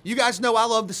everything. Yes. You guys know I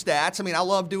love the stats. I mean, I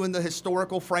love doing the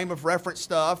historical frame of reference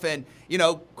stuff and,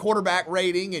 quarterback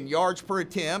rating and yards per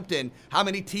attempt and how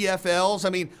many TFLs. I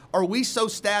mean, are we so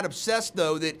stat-obsessed,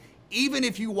 though, that even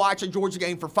if you watch a Georgia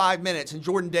game for 5 minutes and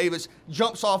Jordan Davis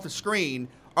jumps off the screen,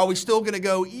 are we still going to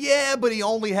go, yeah, but he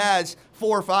only has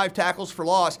 4 or 5 tackles for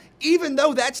loss, even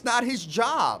though that's not his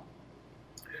job?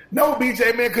 No,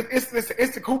 BJ, man, because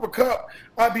it's the Cooper Kupp,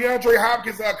 DeAndre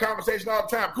Hopkins conversation all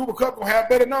the time. Cooper Kupp going to have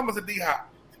better numbers than D-Hop.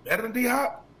 Better than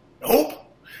D-Hop?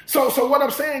 Nope. So what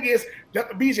I'm saying is,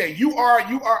 that, BJ, you are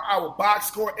our box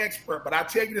score expert, but I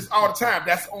tell you this all the time.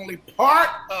 That's only part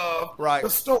of the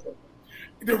story.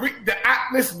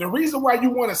 Listen, the reason why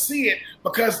you want to see it,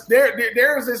 because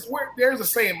there's a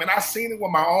saying, man, I've seen it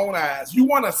with my own eyes. You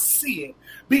want to see it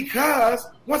because,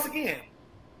 once again,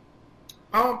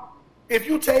 if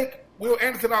you take Will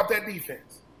Anderson off that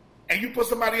defense and you put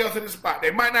somebody else in the spot,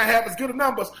 they might not have as good of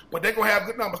numbers, but they're going to have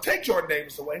good numbers. Take Jordan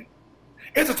Davis away.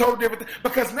 It's a totally different thing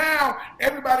because now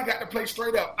everybody got to play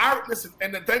straight up. Listen,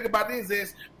 and the thing about this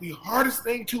is the hardest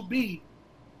thing to be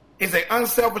is an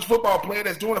unselfish football player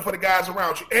that's doing it for the guys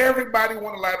around you. Everybody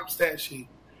want to light up stat sheet.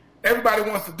 Everybody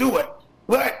wants to do it.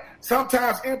 But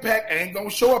sometimes impact ain't going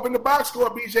to show up in the box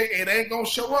score, BJ. It ain't going to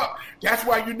show up. That's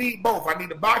why you need both. I need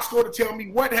the box score to tell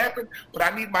me what happened, but I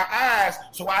need my eyes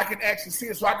so I can actually see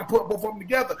it, so I can put both of them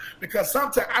together. Because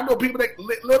sometimes I know people that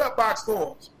lit up box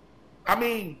scores. I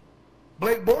mean,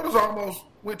 Blake Bortles almost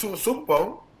went to a Super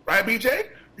Bowl, right, BJ?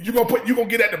 You gonna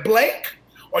get at the Blake?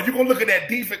 Or you're going to look at that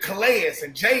defense, Calais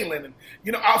and Jalen. And,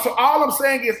 so all I'm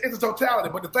saying is it's a totality.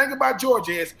 But the thing about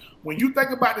Georgia is when you think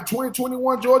about the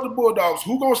 2021 Georgia Bulldogs,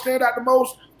 who's going to stand out the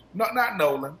most? Not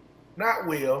Nolan, not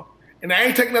Will. And I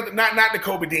ain't taking nothing, not the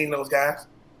Kobe Dean, those guys.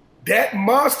 That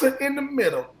monster in the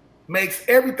middle makes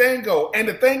everything go. And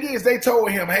the thing is, they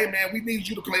told him, hey, man, we need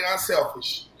you to play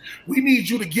unselfish. We need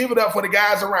you to give it up for the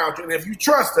guys around you. And if you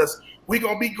trust us, we're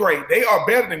going to be great. They are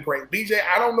better than great. BJ,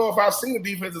 I don't know if I've seen a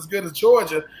defense as good as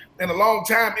Georgia in a long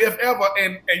time, if ever.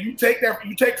 And you take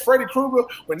Freddie Krueger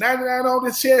with 99 on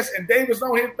his chest and Davis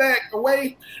on his back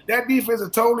away, that defense is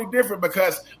totally different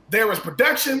because there is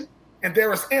production and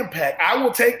there is impact. I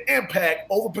will take impact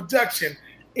over production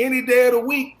any day of the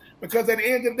week because at the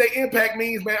end of the day, impact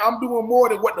means, man, I'm doing more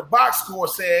than what the box score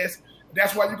says.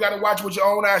 That's why you got to watch with your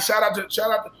own eyes. Shout out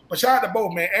to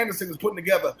both, man. Anderson is putting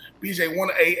together, BJ,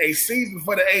 a season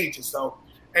for the ages. So,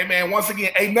 hey, man, once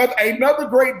again, another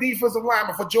great defensive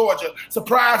lineman for Georgia.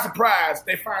 Surprise, surprise,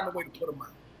 they find a way to put him on.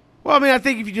 Well, I mean, I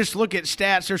think if you just look at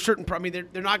stats, there's certain. I mean,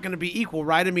 they're not going to be equal,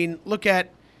 right? I mean, look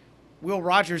at Will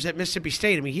Rogers at Mississippi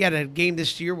State. I mean, he had a game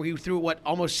this year where he threw it,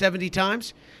 almost 70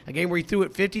 times? A game where he threw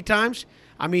it 50 times?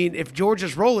 I mean, if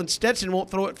Georgia's rolling, Stetson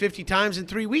won't throw it 50 times in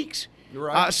 3 weeks. You're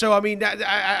right. So, I mean,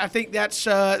 I think that's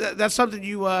something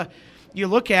you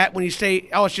look at when you say,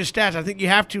 oh, it's just stats. I think you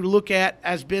have to look at,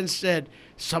 as Ben said,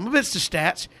 some of it's the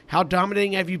stats. How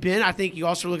dominating have you been? I think you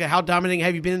also look at how dominating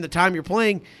have you been in the time you're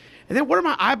playing. And then what are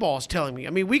my eyeballs telling me? I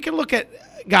mean, we can look at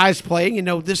guys playing,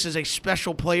 this is a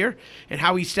special player and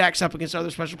how he stacks up against other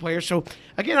special players. So,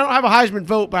 again, I don't have a Heisman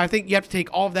vote, but I think you have to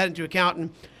take all of that into account.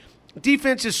 And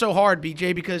defense is so hard,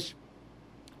 BJ, because –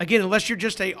 again, unless you're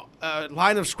just a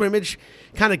line of scrimmage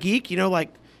kind of geek,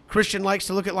 like Christian likes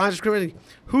to look at lines of scrimmage,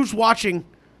 who's watching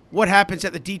what happens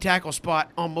at the D tackle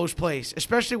spot on most plays,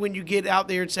 especially when you get out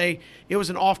there and say it was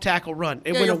an off tackle run.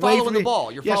 It went you're away following from the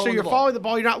ball. You're following the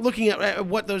ball. You're not looking at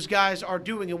what those guys are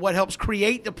doing and what helps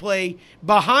create the play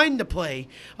behind the play,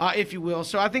 if you will.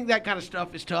 So I think that kind of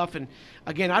stuff is tough. And,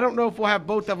 again, I don't know if we'll have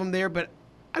both of them there, but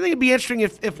I think it'd be interesting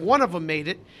if one of them made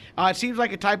it. It seems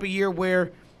like a type of year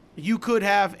where you could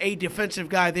have a defensive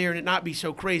guy there and it not be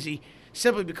so crazy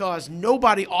simply because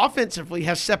nobody offensively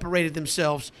has separated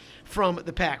themselves from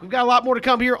the pack. We've got a lot more to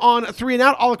come here on 3 and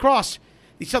Out all across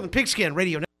the Southern Pigskin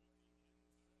Radio Network.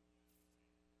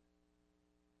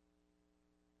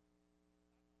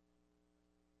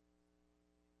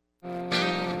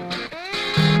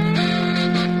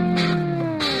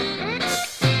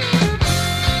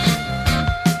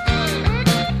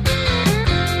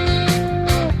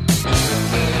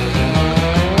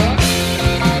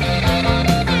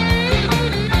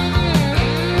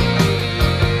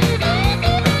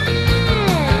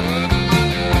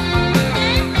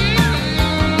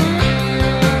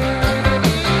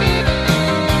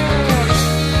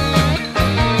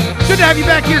 to have you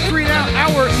back here for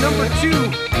hour number 2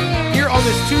 here on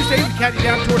this Tuesday. We count you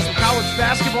down towards some college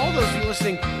basketball. Those of you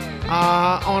listening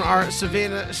on our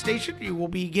Savannah station, you will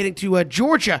be getting to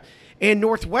Georgia and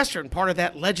Northwestern, part of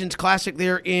that Legends Classic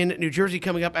there in New Jersey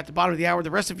coming up at the bottom of the hour. The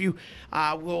rest of you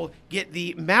will get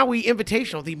the Maui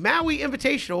Invitational. The Maui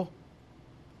Invitational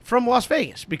from Las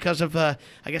Vegas because of, I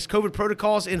guess, COVID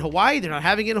protocols in Hawaii. They're not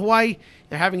having it in Hawaii.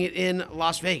 They're having it in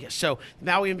Las Vegas. So the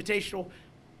Maui Invitational.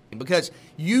 Because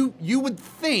you would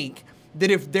think that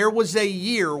if there was a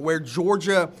year where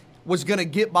Georgia was going to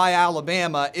get by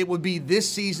Alabama, it would be this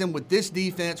season with this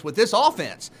defense, with this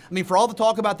offense. I mean, for all the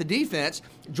talk about the defense,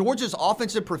 Georgia's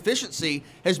offensive proficiency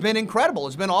has been incredible.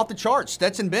 It's been off the charts.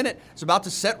 Stetson Bennett is about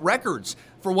to set records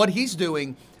for what he's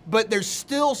doing. But there's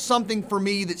still something for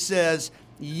me that says,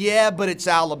 yeah, but it's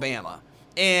Alabama.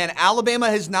 And Alabama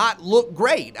has not looked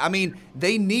great. I mean,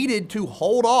 they needed to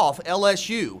hold off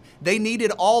LSU. They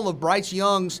needed all of Bryce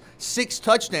Young's 6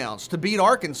 touchdowns to beat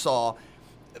Arkansas.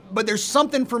 But there's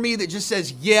something for me that just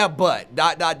says, yeah, but, ...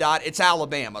 it's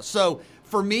Alabama. So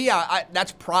for me,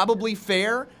 that's probably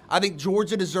fair. I think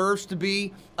Georgia deserves to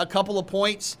be a couple of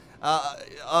points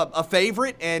a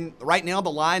favorite. And right now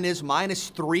the line is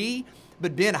 -3.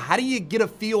 But, Ben, how do you get a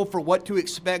feel for what to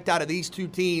expect out of these two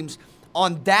teams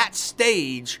on that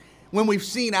stage when we've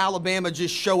seen Alabama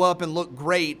just show up and look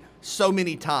great so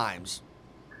many times?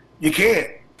 You can't,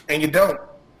 and you don't.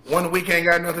 1 week ain't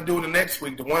got nothing to do with the next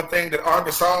week. The one thing that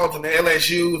Arkansas and the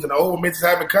LSUs and the Ole Misses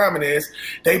have in common is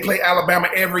they play Alabama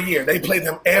every year. They play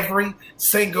them every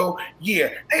single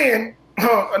year. And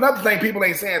another thing people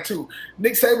ain't saying, too,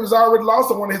 Nick Saban's already lost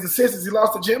to one of his assistants. He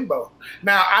lost to Jimbo.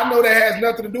 Now, I know that has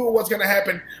nothing to do with what's going to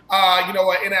happen,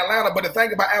 in Atlanta. But the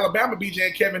thing about Alabama, BJ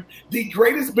and Kevin, the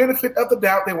greatest benefit of the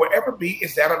doubt there will ever be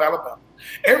is that of Alabama.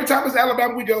 Every time it's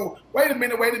Alabama, we go, wait a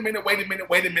minute.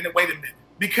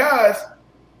 Because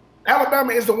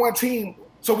Alabama is the one team.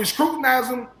 So we scrutinize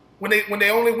them when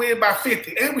they only win by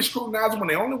 50. And we scrutinize them when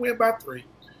they only win by 3.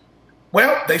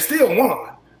 Well, they still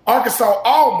won. Arkansas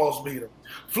almost beat them.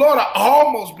 Florida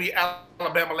almost beat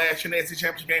Alabama last year in the SEC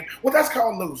championship game. Well, that's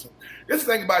called losing. This is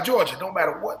the thing about Georgia. No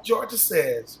matter what Georgia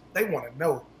says, they want to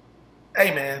know.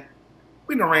 Hey, man,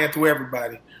 we done ran through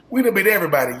everybody. We done beat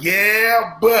everybody.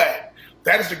 Yeah, but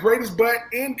that is the greatest but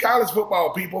in college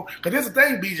football, people. Because this is the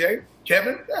thing, BJ,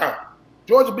 Kevin. Yeah,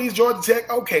 Georgia beats Georgia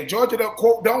Tech. Okay, Georgia,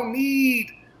 don't need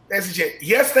SEC.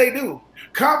 Yes, they do.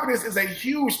 Confidence is a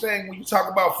huge thing when you talk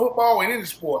about football and any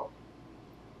sport.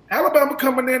 Alabama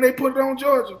coming in, they put it on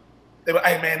Georgia. They were,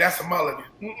 hey, man, that's a mulligan.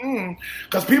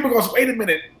 Because people are going to say, wait a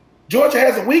minute, Georgia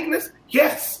has a weakness?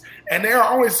 Yes. And there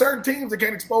are only certain teams that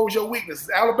can expose your weaknesses.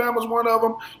 Alabama's one of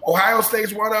them. Ohio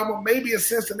State's one of them. Maybe it's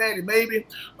Cincinnati, maybe.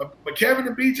 But Kevin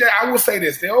and BJ, I will say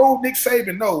this. The old Nick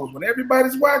Saban knows when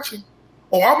everybody's watching,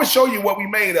 I'm going to show you what we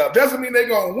made of. Doesn't mean they're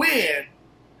going to win.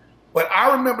 But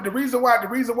I remember the reason why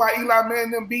Eli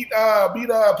Manning beat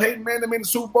Peyton Manning in the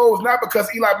Super Bowl is not because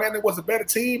Eli Manning was a better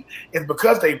team. It's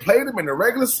because they played him in the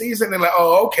regular season. And like,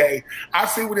 oh, okay, I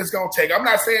see what it's gonna take. I'm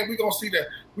not saying we're gonna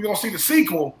see the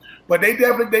sequel, but they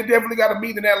definitely got to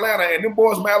meet in Atlanta. And them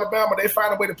boys from Alabama, they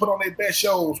find a way to put on their best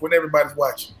shows when everybody's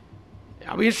watching.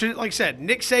 I'll be interested. Like I said,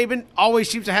 Nick Saban always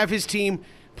seems to have his team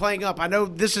playing up. I know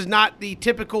this is not the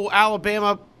typical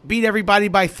Alabama beat everybody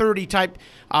by 30 type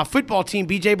football team,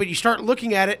 BJ, but you start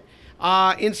looking at it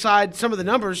inside some of the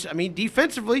numbers. I mean,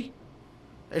 defensively,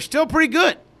 they're still pretty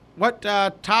good. What,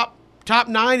 top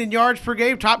 9 in yards per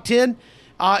game, top 10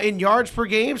 in yards per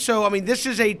game. So, I mean, this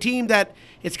is a team that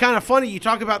it's kind of funny. You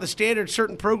talk about the standard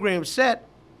certain programs set.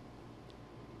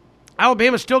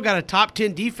 Alabama's still got a top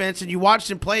 10 defense, and you watch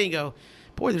them play and go,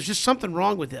 boy, there's just something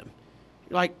wrong with them.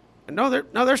 You're like, No,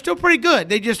 they're still pretty good.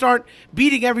 They just aren't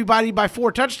beating everybody by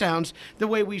 4 touchdowns the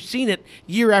way we've seen it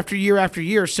year after year after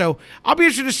year. So I'll be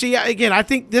interested to see. Again, I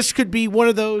think this could be one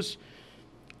of those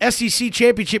SEC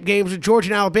championship games with Georgia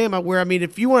and Alabama where, I mean,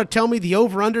 if you want to tell me the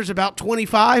over-under is about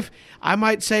 25, I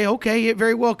might say, okay, it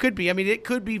very well could be. I mean, it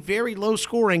could be very low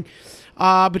scoring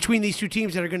between these two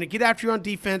teams that are going to get after you on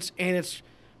defense, and it's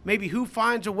maybe who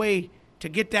finds a way to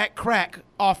get that crack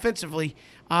offensively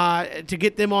to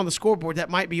get them on the scoreboard. That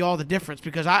might be all the difference,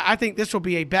 because I think this will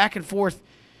be a back-and-forth,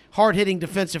 hard-hitting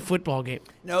defensive football game.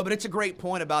 No, but it's a great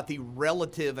point about the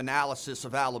relative analysis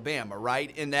of Alabama,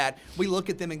 right? In that we look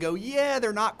at them and go, yeah,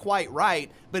 they're not quite right,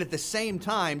 but at the same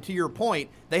time, to your point,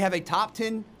 they have a top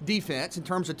 10 defense in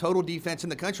terms of total defense in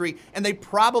the country, and they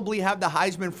probably have the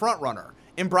Heisman frontrunner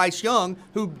in Bryce Young,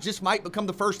 who just might become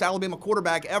the first Alabama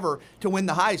quarterback ever to win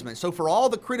the Heisman. So for all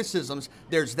the criticisms,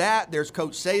 there's that, there's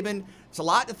Coach Saban. It's a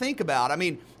lot to think about. I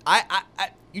mean,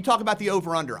 you talk about the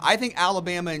over-under. I think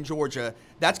Alabama and Georgia,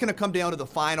 that's going to come down to the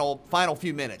final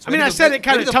few minutes. I mean, I said it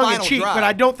kind of tongue-in-cheek, but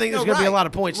I don't think there's going to be a lot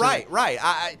of points. Right.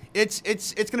 It's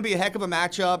going to be a heck of a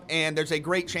matchup, and there's a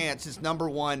great chance it's number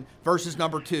 1 versus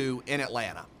number 2 in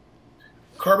Atlanta.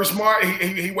 Kirby Smart,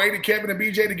 he waited Kevin and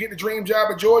BJ to get the dream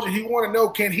job at Georgia. He want to know,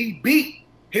 can he beat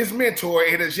his mentor?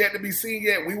 It has yet to be seen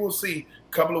yet. We will see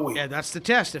a couple of weeks. Yeah, that's the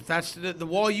test. If that's the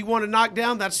wall you want to knock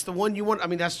down, that's the one you want. I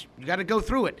mean, you got to go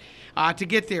through it to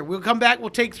get there. We'll come back. We'll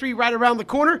take 3 right around the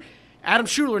corner. Adam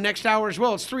Schuler next hour as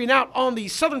well. It's 3 and Out on the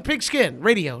Southern Pigskin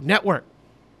Radio Network.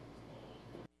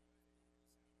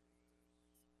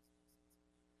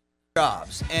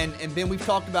 Jobs. And Ben, we've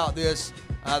talked about this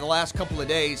the last couple of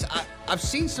days. I've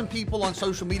seen some people on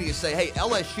social media say, hey,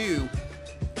 LSU,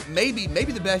 maybe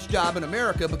the best job in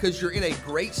America because you're in a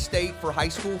great state for high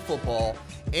school football,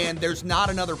 and there's not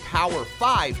another Power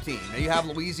 5 team. Now you have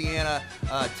Louisiana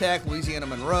Tech, Louisiana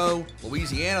Monroe,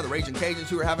 Louisiana, the Raging Cajuns,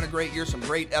 who are having a great year, some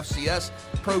great FCS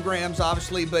programs,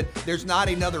 obviously, but there's not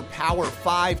another Power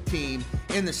 5 team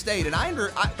in the state. And I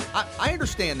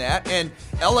understand that. And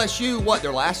LSU,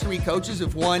 their last 3 coaches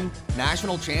have won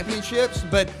national championships,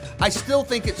 but I still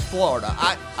think it's Florida.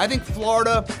 I think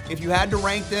Florida, if you had to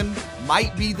rank them,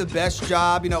 might be the best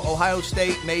job. Ohio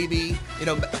State, maybe.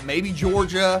 Maybe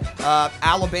Georgia.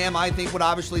 Alabama, I think, would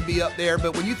obviously be up there.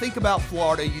 But when you think about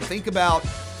Florida, you think about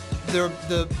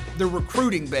the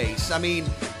recruiting base. I mean,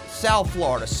 South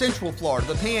Florida, Central Florida,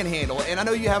 the Panhandle. And I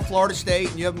know you have Florida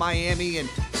State and you have Miami and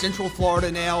Central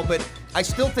Florida now, but I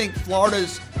still think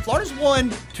Florida's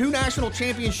won 2 national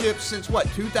championships since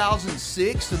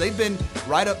 2006, so they've been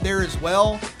right up there as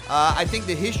well. I think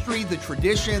the history, the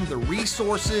tradition, the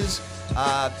resources,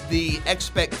 the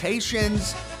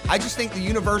expectations, I just think the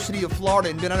University of Florida,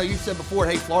 and Ben, I know you said before,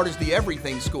 hey, Florida's the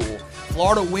everything school.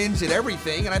 Florida wins at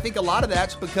everything, and I think a lot of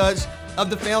that's because of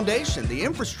the foundation, the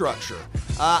infrastructure.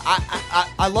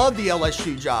 I love the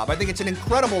LSU job. I think it's an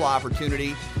incredible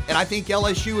opportunity, and I think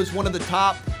LSU is one of the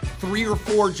top 3 or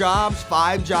 4 jobs,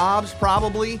 5 jobs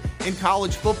probably in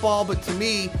college football. But to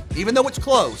me, even though it's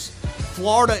close,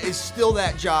 Florida is still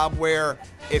that job where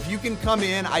if you can come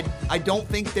in, I don't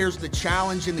think there's the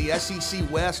challenge in the SEC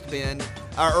West, Ben,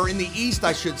 or in the East,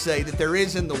 I should say, that there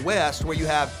is in the West, where you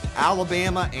have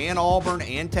Alabama and Auburn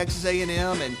and Texas A&M,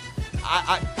 and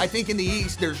I think in the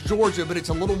East there's Georgia, but it's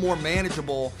a little more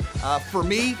manageable. For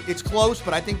me, it's close,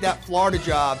 but I think that Florida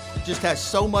job just has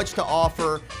so much to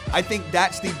offer. I think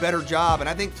that's the better job, and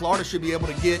I think Florida should be able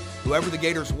to get whoever the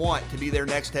Gators want to be their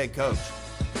next head coach.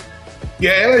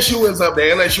 Yeah, LSU is up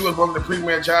there. LSU is one of the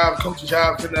premier jobs, coaching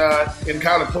jobs in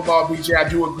college football. BJ, I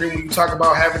do agree when you talk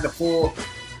about having the full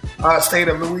state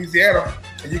of Louisiana,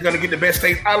 and you're going to get the best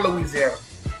state out of Louisiana.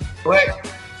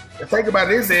 But the thing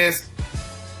about it is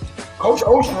Coach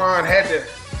Orgeron had to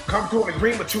come to an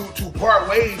agreement to part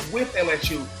ways with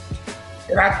LSU.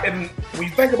 And when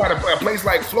you think about a place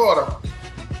like Florida,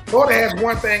 Florida has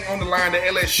one thing on the line that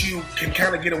LSU can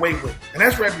kind of get away with, and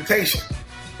that's reputation.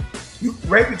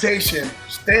 Reputation,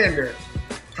 standard,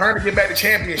 trying to get back to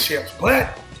championships,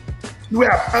 but you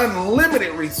have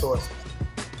unlimited resources.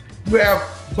 You have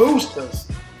boosters.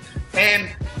 And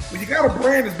when you got a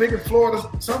brand as big as Florida,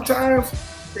 sometimes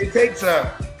it takes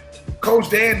Coach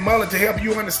Dan Mullen to help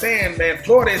you understand that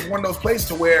Florida is one of those places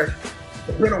to where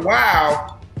it's been a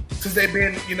while since they've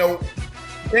been,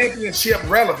 championship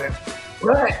relevant.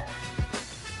 But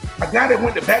a guy that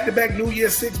went to back-to-back New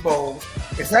Year's Six Bowls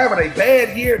is having a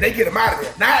bad year, they get him out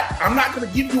of there. I'm not going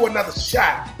to give you another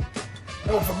shot.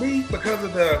 For me, because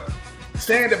of the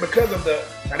standard,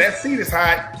 now that seat is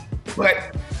high,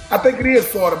 but I think it is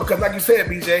Florida because, like you said,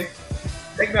 BJ,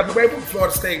 taking nothing away from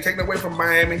Florida State, taking away from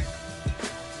Miami.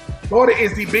 Florida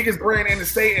is the biggest brand in the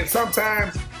state, and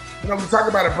sometimes, we talk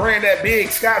about a brand that big,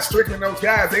 Scott Strickland, those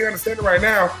guys, they understand it right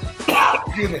now.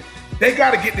 Excuse me. They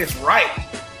got to get this right.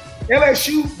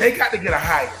 LSU, they got to get a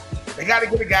hire. They got to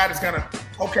get a guy that's going to,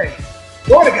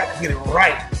 Florida got to get it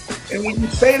right. And when you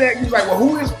say that, you're like, well,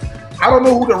 I don't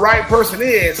know who the right person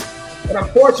is. And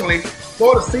unfortunately,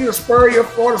 Florida seen a Spurrier,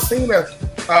 Florida seen a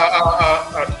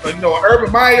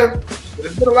Urban Meyer.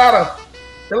 There's been a lot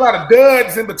of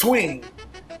duds in between.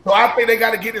 So I think they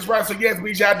got to get this right. So yes,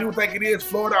 BJ, I do think it is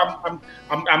Florida.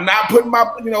 I'm not putting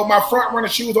my front runner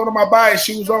shoes on or my bias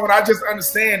shoes on. I just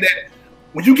understand that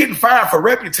when you're getting fired for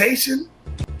reputation,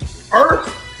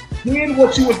 then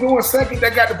what you was doing second,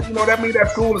 that got to, that means that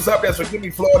school is up there. So give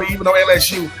me Florida, even though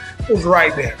LSU was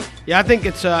right there. Yeah, I think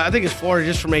it's Florida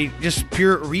just from a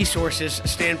pure resources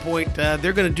standpoint.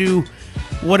 They're going to do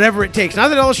whatever it takes. Not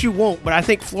that LSU won't, but I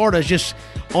think Florida is just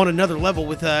on another level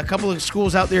with a couple of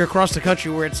schools out there across the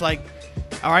country where it's like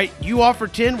All right, you offer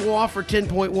 10, we'll offer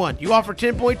 10.1. You offer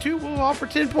 10.2, we'll offer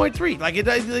 10.3. Like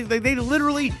they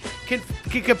literally can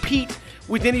compete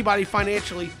with anybody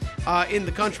financially in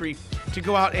the country to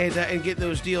go out and get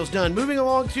those deals done. Moving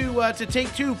along to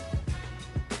Take Two.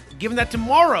 Given that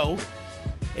tomorrow,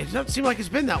 it doesn't seem like it's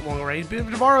been that long already.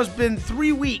 Tomorrow's been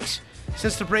 3 weeks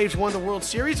since the Braves won the World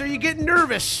Series. Are you getting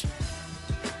nervous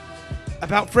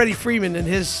about Freddie Freeman and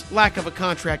his lack of a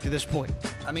contract at this point?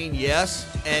 I mean, yes,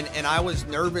 and I was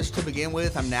nervous to begin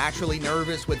with. I'm naturally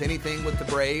nervous with anything with the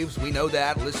Braves. We know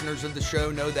that. Listeners of the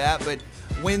show know that. But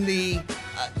when the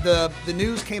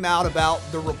news came out about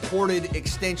the reported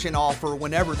extension offer,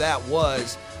 whenever that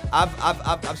was,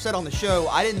 I've said on the show,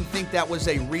 I didn't think that was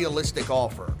a realistic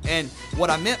offer. And what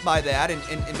I meant by that,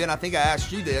 and Ben, I think I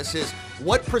asked you this, is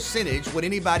what percentage would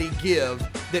anybody give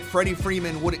that Freddie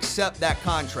Freeman would accept that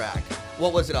contract?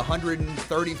 What was it,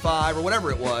 135 or whatever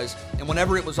it was, and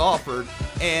whenever it was offered,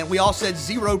 and we all said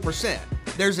 0%.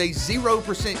 There's a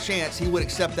 0% chance he would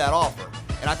accept that offer.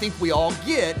 And I think we all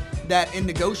get that in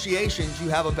negotiations you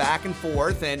have a back and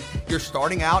forth, and you're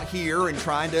starting out here and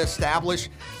trying to establish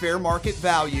fair market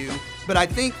value. But I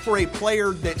think for a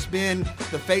player that's been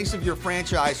the face of your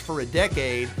franchise for a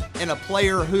decade, and a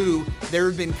player who there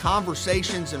have been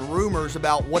conversations and rumors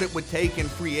about what it would take in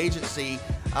free agency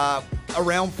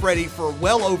around Freddie for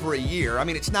well over a year. I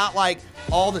mean, it's not like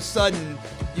all of a sudden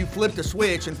you flipped a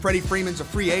switch and Freddie Freeman's a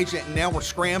free agent and now we're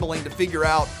scrambling to figure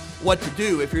out what to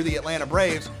do if you're the Atlanta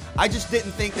Braves. I just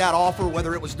didn't think that offer,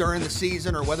 whether it was during the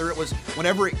season or whether it was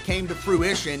whenever it came to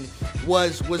fruition,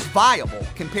 was viable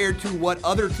compared to what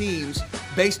other teams,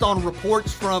 based on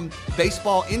reports from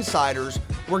baseball insiders,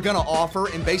 were going to offer,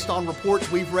 and based on reports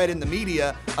we've read in the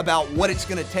media about what it's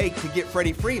going to take to get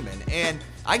Freddie Freeman. And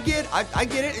I get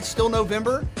it. It's still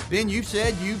November. Ben, you've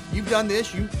said you've done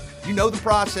this. You know the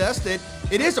process, that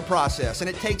it is a process and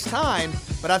it takes time.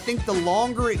 But I think the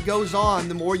longer it goes on,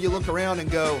 the more you look around and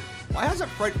go, why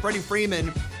hasn't Freddie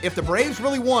Freeman, if the Braves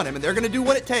really want him and they're going to do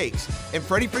what it takes, and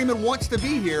Freddie Freeman wants to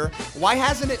be here, why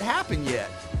hasn't it happened yet?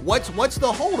 What's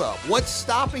the holdup? What's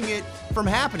stopping it from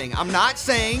happening? I'm not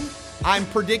saying I'm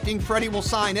predicting Freddie will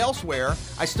sign elsewhere.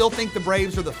 I still think the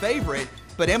Braves are the favorite.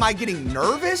 But am I getting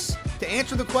nervous to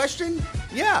answer the question?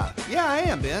 Yeah, I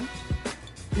am, Ben.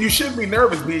 You shouldn't be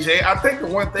nervous, BJ. I think the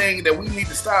one thing that we need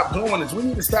to stop doing is we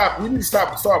need to start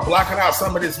blocking out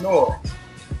some of this noise.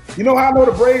 You know how I know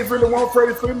the Braves really want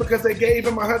Freddie Freeman? Because they gave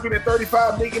him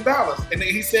 $135 million. And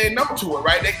he said no to it,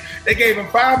 right? They gave him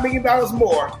 $5 million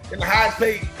more than the highest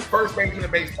paid first baseman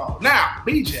in baseball. Now,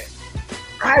 BJ,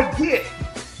 I get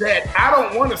that I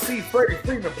don't want to see Freddie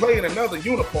Freeman play in another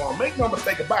uniform. Make no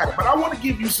mistake about it. But I want to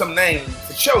give you some names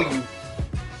to show you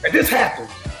that this happened.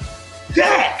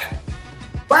 Dak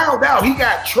found out he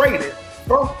got traded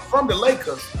from the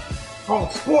Lakers on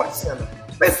SportsCenter.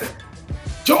 Listen,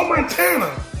 Joe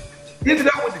Montana ended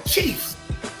up with the Chiefs.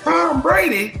 Tom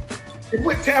Brady is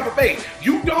with Tampa Bay.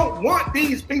 You don't want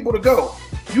these people to go.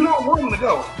 You don't want them to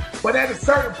go. But at a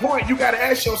certain point, you got to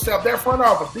ask yourself, that front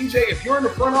office, BJ, if you're in the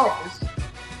front office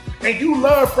and you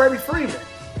love Freddie Freeman,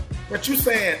 but you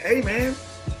saying, hey, man,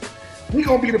 we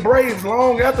going to be the Braves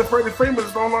long after Freddie Freeman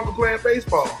is no longer playing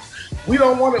baseball. We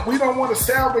don't want to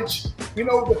salvage,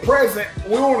 the present.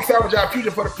 We don't want to salvage our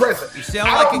future for the present. You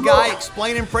sound like a guy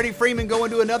explaining Freddie Freeman going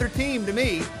to another team to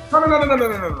me. No.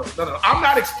 I'm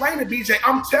not explaining, BJ.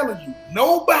 I'm telling you,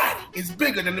 nobody is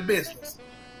bigger than the business.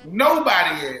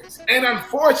 Nobody is. And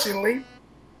unfortunately,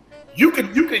 you can,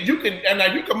 and now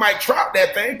you can Mike Trout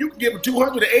that thing. You can give him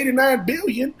 $289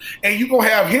 billion, and you're gonna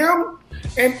have him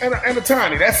and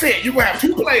Ohtani. That's it. You're gonna have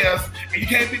two players, and you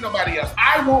can't beat nobody else.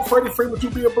 I want Freddie Freeman to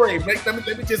be a Brave. Let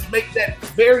me just make that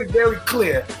very, very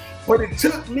clear. But it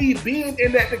took me being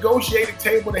in that negotiating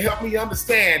table to help me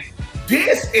understand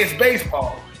this is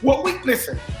baseball. What we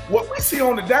see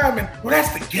on the diamond, well,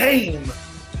 that's the game.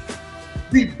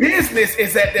 The business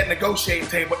is at that negotiating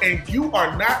table, and you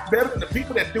are not better than the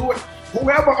people that do it.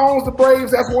 Whoever owns the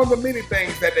Braves, that's one of the many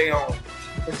things that they own.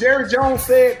 But Jerry Jones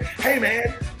said, hey,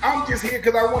 man, I'm just here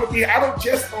because I want to be here. I don't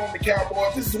just own the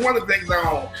Cowboys. This is one of the things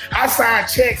I own. I sign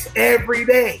checks every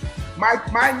day.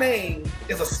 My name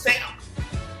is a stamp.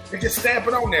 They just stamp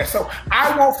it on there. So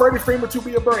I want Freddie Freeman to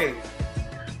be a Brave.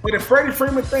 But if Freddie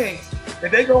Freeman thinks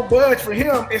that they're going to budge for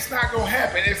him, it's not going to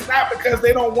happen. It's not because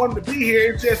they don't want him to be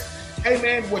here. It's just, hey,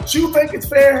 man, what you think is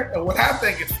fair and what I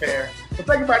think is fair. But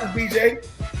think about this, BJ.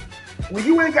 When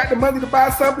you ain't got the money to buy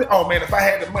something, oh, man, if I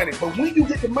had the money. But when you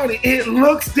get the money, it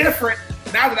looks different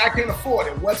now that I can afford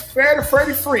it. What's fair to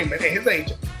Freddie Freeman and his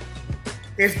agent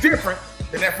is different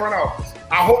than that front office.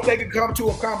 I hope they can come to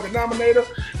a common denominator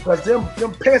because them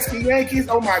pesky Yankees,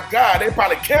 oh my God, they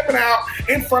probably camping out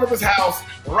in front of his house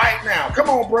right now. Come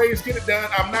on, Braves, get it done.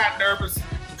 I'm not nervous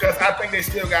because I think they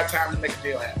still got time to make a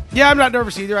deal happen. Yeah, I'm not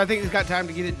nervous either. I think they've got time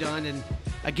to get it done. And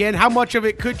again, how much of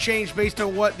it could change based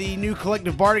on what the new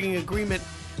collective bargaining agreement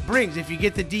brings? If you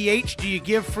get the DH, do you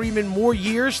give Freeman more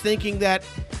years thinking that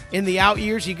in the out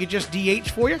years he could just DH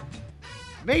for you?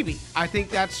 Maybe. I think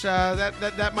that's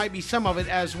that might be some of it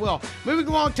as well. Moving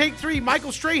along, take 3.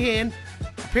 Michael Strahan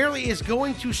apparently is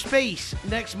going to space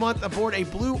next month aboard a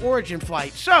Blue Origin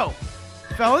flight. So,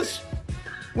 fellas,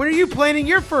 when are you planning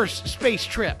your first space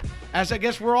trip? As I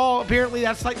guess we're all, apparently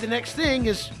that's like the next thing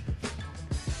is,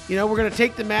 we're going to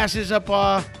take the masses up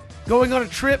going on a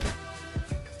trip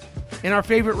in our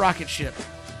favorite rocket ship.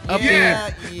 Up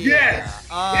there. Yes.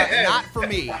 Not for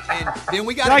me. And then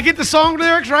we got. Did I get the song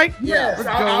lyrics right? Yes.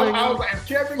 I was like,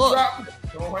 Kevin dropped.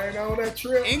 Don't hang on that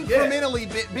trip.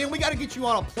 Incrementally, Ben, we got to get you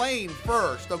on a plane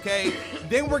first, okay?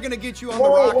 Then we're going to get you on the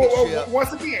rocket ship.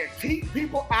 Once again, keep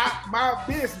people out my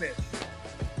business.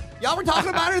 Y'all were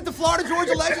talking about it at the Florida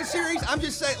Georgia Legends Series. I'm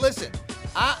just saying, listen,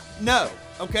 no,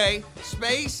 okay?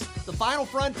 Space, the final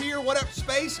frontier, whatever,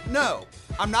 space, no.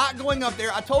 I'm not going up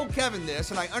there. I told Kevin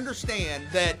this, and I understand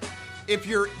that if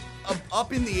you're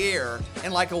up in the air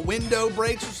and like a window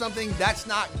breaks or something, that's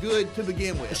not good to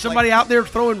begin with. Is somebody out there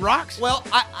throwing rocks? Well,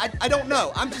 I don't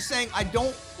know. I'm just saying I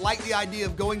don't like the idea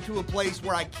of going to a place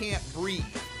where I can't breathe,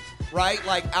 right?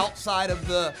 Like outside of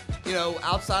the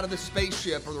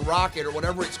spaceship or the rocket or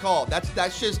whatever it's called.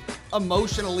 That's just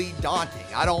emotionally daunting.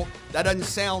 That doesn't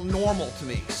sound normal to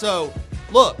me. So,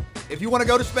 look, if you want to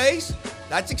go to space,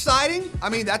 that's exciting. I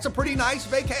mean, that's a pretty nice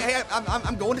vacation. Hey,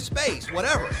 I'm going to space,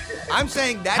 whatever. I'm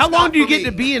saying that's How long do you get me.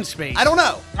 to be in space? I don't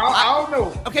know. I don't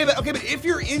know. Okay, but if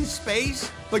you're in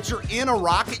space, but you're in a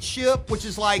rocket ship, which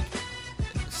is like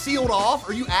sealed off,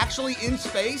 are you actually in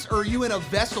space or are you in a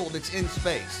vessel that's in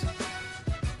space?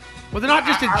 Well, they're not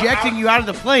just ejecting you out of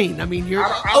the plane. I mean, you're...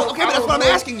 but that's what I'm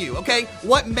asking you, okay?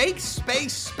 What makes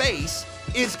space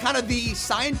is kind of the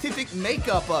scientific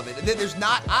makeup of it. That there's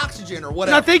not oxygen or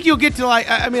whatever. And I think you'll get to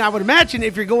I would imagine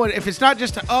if it's not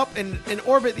just to up and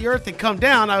orbit the Earth and come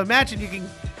down, I would imagine you can,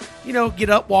 get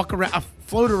up, walk around,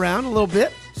 float around a little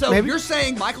bit. So maybe. You're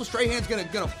saying Michael Strahan's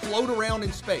gonna float around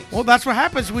in space? Well, that's what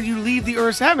happens when you leave the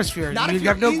Earth's atmosphere. Not you if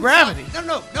you're have no inside. gravity.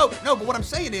 No. But what I'm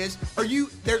saying is,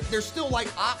 there's still like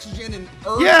oxygen and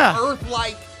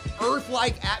Earth-like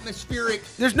atmospheric.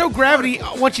 There's no gravity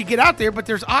particles. once you get out there, but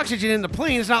there's oxygen in the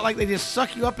plane. It's not like they just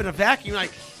suck you up in a vacuum.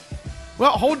 Like,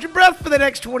 well, hold your breath for the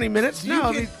next 20 minutes. Do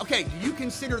you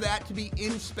consider that to be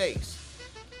in space?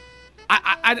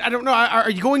 I don't know. Are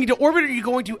you going into orbit or are you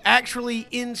going to actually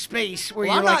in space where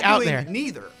you're I'm not out doing there?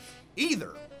 Neither.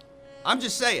 Either. I'm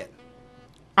just saying.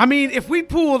 I mean, if we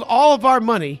pooled all of our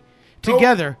money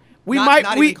together, we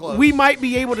Not even close. we might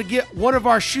be able to get one of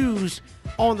our shoes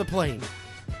on the plane.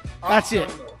 That's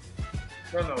it.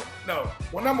 No.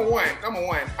 Well, number one,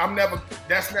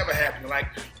 that's never happening. Like,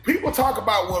 people talk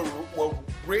about what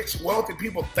rich, wealthy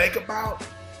people think about.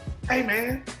 Hey,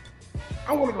 man,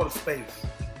 I want to go to space.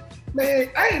 Man,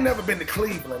 I ain't never been to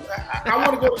Cleveland. I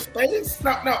want to go to space?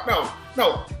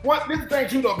 No. This is the thing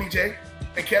too, though, BJ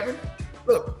and Kevin.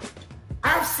 Look,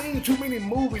 I've seen too many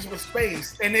movies with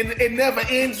space, and it never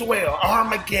ends well.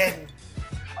 Armageddon.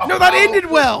 No, that ended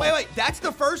well. Wait. That's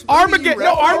the first movie Armageddon.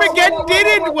 No, Armageddon did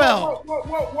end well.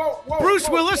 Whoa. Bruce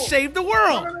Willis saved the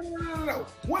world. No.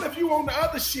 What if you on the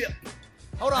other ship?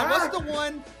 Hold on.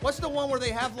 What's the one where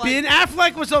they have like Ben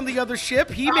Affleck was on the other ship.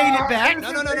 He made it back.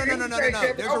 No.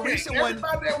 There's a recent one.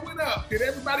 Everybody that went up. Did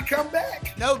everybody come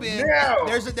back? No, Ben. No.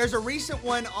 There's a recent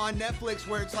one on Netflix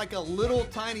where it's like a little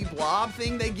tiny blob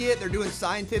thing they get. They're doing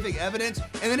scientific evidence,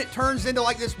 and then it turns into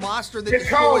like this monster that it's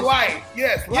called life.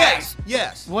 Yes, life.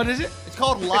 Yes. What is it? It's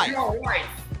called life. It's called life.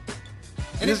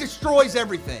 And it destroys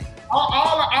everything.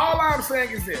 All I'm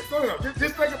saying is this. No.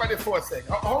 Just think about this for a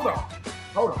second. Hold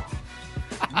on.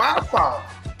 My father,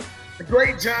 the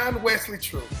great John Wesley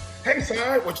True. Hey,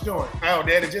 son, what you doing? Oh,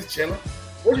 Daddy, just chilling.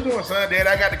 What you doing, son? Dad,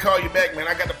 I got to call you back, man.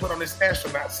 I got to put on this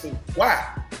astronaut suit. Why?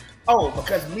 Oh,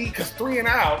 because 3 and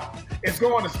out is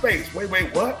going to space. Wait,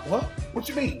 what? What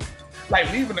you mean?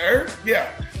 Like leaving the Earth? Yeah.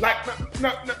 Like,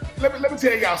 no. Let me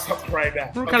tell y'all something right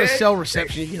now. What kind of cell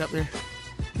reception you get up there?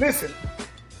 Listen.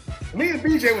 Me and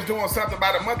BJ was doing something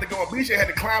about a month ago, and BJ had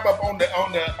to climb up on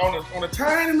the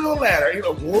tiny little ladder. He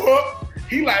like, whoop.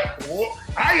 He like, whoop.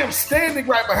 I am standing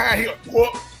right behind him.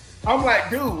 Whoop. I'm like,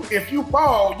 dude, if you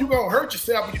fall, you gonna hurt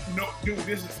yourself. No, dude,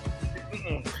 this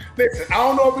Listen, I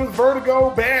don't know if it's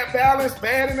vertigo, bad balance,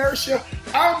 bad inertia.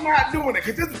 I'm not doing it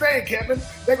because this is the thing, Kevin.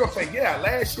 They're gonna say, yeah,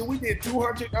 last year we did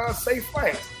 200 safe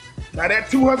flights. Now that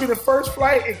 201st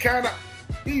flight, it kind of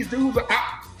these dudes are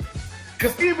out.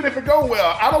 Because even if it go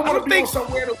well, I don't want to be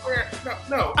somewhere to where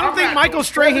no. I don't think Michael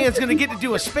Strahan's going to get to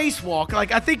do a spacewalk.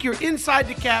 Like, I think you're inside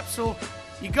the capsule.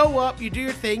 You go up, you do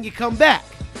your thing, you come back.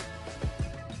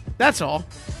 That's all.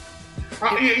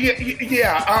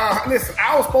 Listen,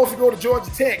 I was supposed to go to Georgia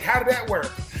Tech. How did that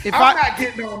work? I'm not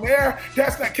getting on there.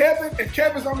 That's not Kevin. And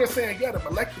Kevin's on there saying, yeah, the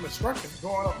molecular structure is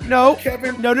going on. No,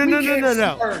 Kevin. No.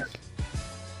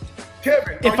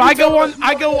 Kevin, if I go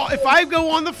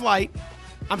on the flight,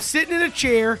 I'm sitting in a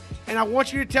chair, and I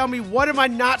want you to tell me what am I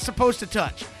not supposed to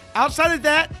touch. Outside of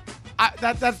that,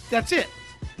 that's it.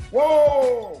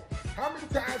 Whoa! How many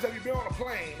times have you been on a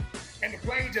plane and the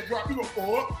plane just dropped? You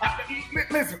go,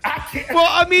 listen, I can't. Well,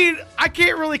 I mean, I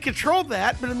can't really control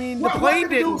that, but I mean, the plane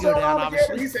didn't go down,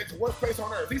 obviously. He said it's the worst place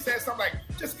on earth. He said something like,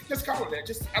 just call it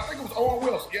that. I think it was Owen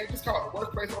Wilson. Yeah, just call it the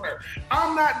worst place on earth.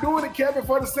 I'm not doing it, Kevin,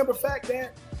 for the simple fact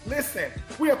that, listen,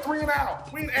 we are 3 and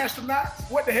out. We ain't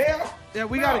astronauts. What the hell? Yeah,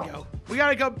 we got to go. We got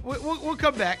to go. We'll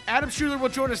come back. Adam Schuler will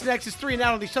join us next. It's 3 and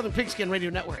Out on the Southern Pigskin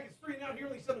Radio Network. It's 3 and Out here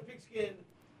on the Southern Pigskin.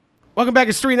 Welcome back.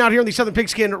 It's 3 and Out here on the Southern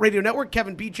Pigskin Radio Network.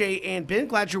 Kevin, BJ, and Ben.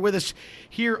 Glad you're with us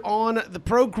here on the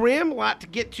program. A lot to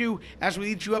get to as we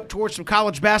lead you up towards some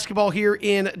college basketball here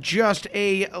in just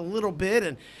a little bit.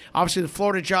 And obviously the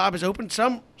Florida job is open.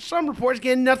 Some reports,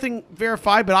 again, nothing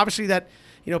verified, but obviously that,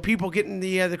 people getting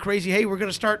the crazy, hey, we're going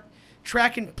to start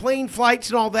tracking plane flights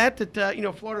and all that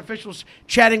Florida officials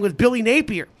chatting with Billy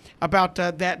Napier about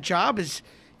that job. Is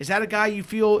that a guy you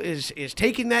feel is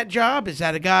taking that job? Is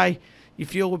that a guy you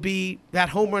feel would be that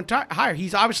home run hire?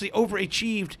 He's obviously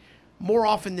overachieved more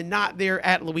often than not there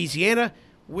at Louisiana.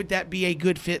 Would that be a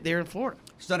good fit there in Florida?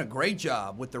 He's done a great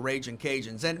job with the Ragin'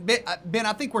 Cajuns. And Ben,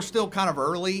 I think we're still kind of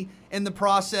early in the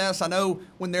process. I know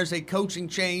when there's a coaching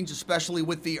change, especially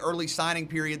with the early signing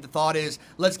period, the thought is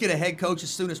let's get a head coach as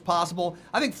soon as possible.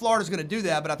 I think Florida's going to do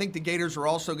that, but I think the Gators are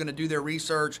also going to do their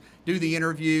research, do the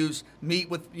interviews, meet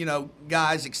with,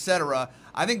 guys, etc.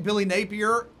 I think Billy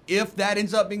Napier, if that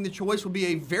ends up being the choice, would be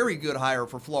a very good hire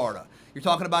for Florida. You're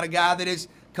talking about a guy that is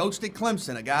coached at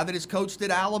Clemson, a guy that has coached at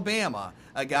Alabama,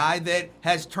 a guy that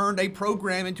has turned a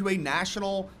program into a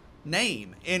national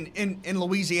name in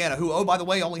Louisiana, who, oh, by the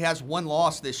way, only has 1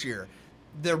 loss this year.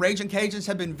 The Ragin' Cajuns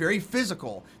have been very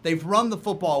physical. They've run the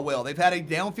football well. They've had a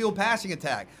downfield passing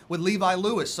attack with Levi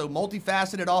Lewis, so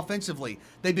multifaceted offensively.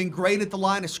 They've been great at the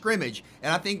line of scrimmage.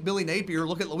 And I think Billy Napier,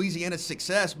 look at Louisiana's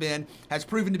success, Ben, has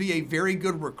proven to be a very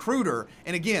good recruiter.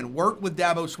 And again, worked with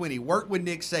Dabo Swinney, worked with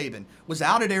Nick Saban, was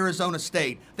out at Arizona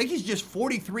State. I think he's just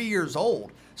 43 years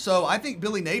old. So I think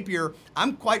Billy Napier,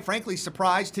 I'm quite frankly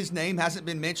surprised his name hasn't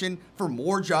been mentioned for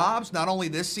more jobs, not only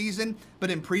this season,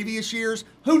 but in previous years.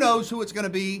 Who knows who it's going to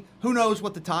be? Who knows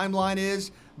what the timeline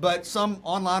is? But some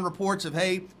online reports of,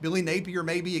 hey, Billy Napier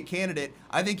may be a candidate.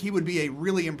 I think he would be a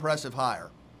really impressive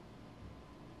hire.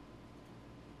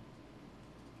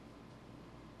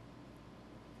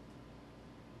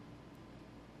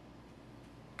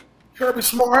 Kirby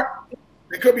Smart.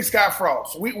 It could be Scott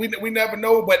Frost. We never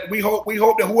know, but we hope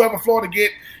that whoever Florida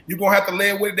get, you're gonna have to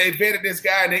live with it. They vetted this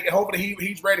guy, and hopefully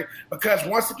he's ready. Because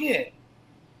once again,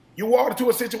 you walk into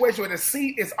a situation where the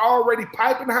seat is already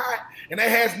piping hot, and that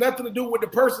has nothing to do with the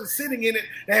person sitting in it.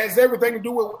 That has everything to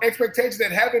do with expectations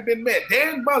that haven't been met.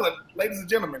 Dan Mullen, ladies and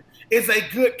gentlemen, is a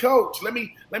good coach. Let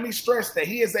me stress that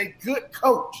he is a good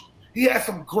coach. He has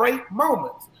some great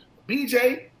moments.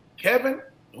 BJ, Kevin,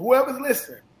 whoever's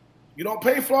listening. You don't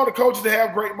pay Florida coaches to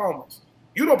have great moments.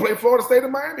 You don't pay Florida State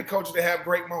and Miami coaches to have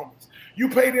great moments. You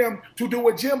pay them to do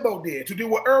what Jimbo did, to do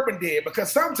what Urban did,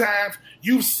 because sometimes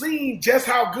you've seen just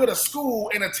how good a school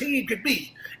and a team could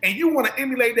be, and you want to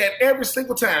emulate that every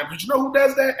single time. But you know who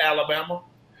does that? Alabama.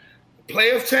 The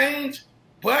players change,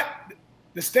 but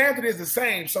the standard is the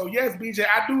same. So, yes, BJ,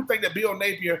 I do think that Bill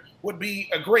Napier would be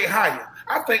a great hire.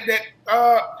 I think that,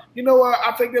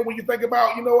 I think that when you think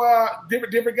about,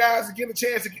 different guys that get a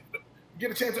chance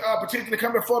to potentially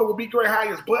come to Florida would be great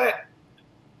hires. But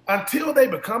until they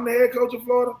become the head coach of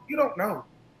Florida, you don't know.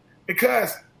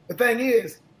 Because the thing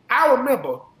is, I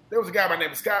remember there was a guy by the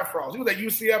name of Scott Frost. He was at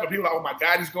UCF, and people were like, oh, my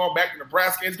God, he's going back to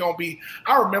Nebraska. It's going to be –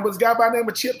 I remember this guy by the name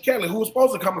of Chip Kelly who was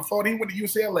supposed to come to Florida. He went to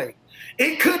UCLA.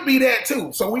 It could be that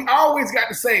too. So we always got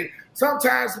to say,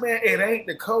 sometimes, man, it ain't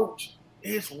the coach.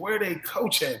 It's where they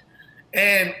coaching.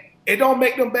 And it don't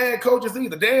make them bad coaches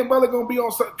either. Dan Butler going to be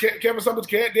on Kevin Summer's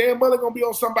camp. Dan Butler going to be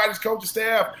on somebody's coaching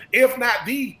staff, if not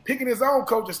picking his own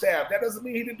coaching staff. That doesn't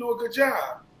mean he didn't do a good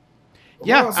job. But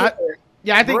yeah,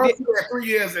 Yeah, I think Russ had 3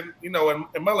 years, and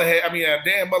Muller had.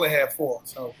 Dan Muller had 4.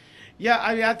 So yeah,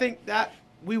 I think that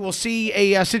we will see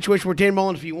a situation where Dan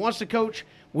Mullen, if he wants to coach,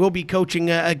 will be coaching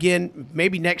again.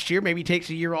 Maybe next year. Maybe he takes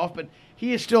a year off, but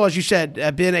he is still, as you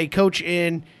said, been a coach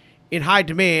in high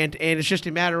demand, and it's just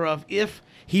a matter of if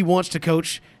he wants to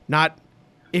coach, not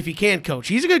if he can coach.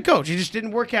 He's a good coach. He just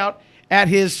didn't work out at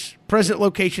his present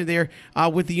location there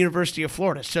with the University of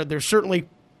Florida. So there's certainly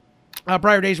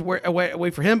brighter days away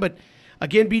for him. But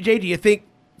again, BJ, do you think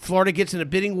Florida gets in a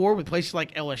bidding war with places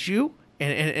like LSU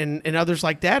and others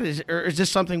like that? Or is this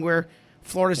something where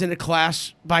Florida's in a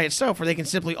class by itself where they can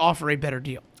simply offer a better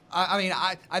deal?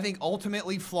 I think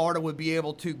ultimately Florida would be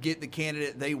able to get the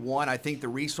candidate they want. I think the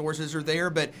resources are there,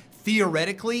 but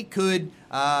theoretically, could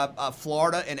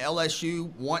Florida and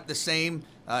LSU want the same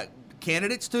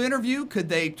candidates to interview? Could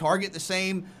they target the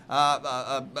same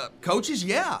coaches?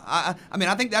 Yeah.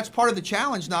 I think that's part of the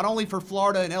challenge, not only for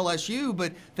Florida and LSU,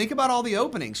 but think about all the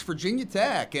openings, Virginia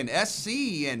Tech and SC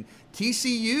and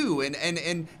TCU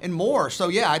and more. So,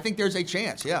 yeah, I think there's a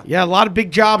chance, yeah. Yeah, a lot of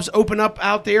big jobs open up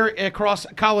out there across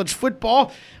college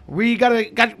football. We've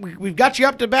got you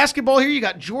up to basketball here. You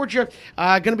got Georgia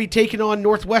going to be taking on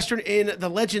Northwestern in the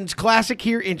Legends Classic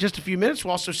here in just a few minutes.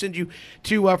 We'll also send you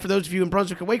to, for those of you in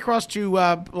Brunswick and Waycross, to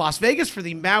Las Vegas for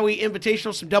the Maui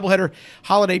Invitational, some doubleheader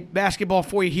holiday basketball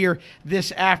for you here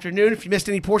this afternoon. If you missed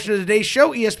any portion of today's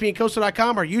show,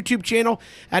 ESPNCoastal.com, our YouTube channel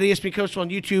at ESPN Coastal on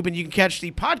YouTube, and you can catch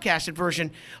the podcasted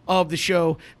version of the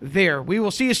show there. We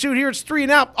will see you soon here. It's 3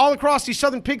 and Out all across the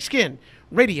Southern Pigskin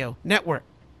Radio Network.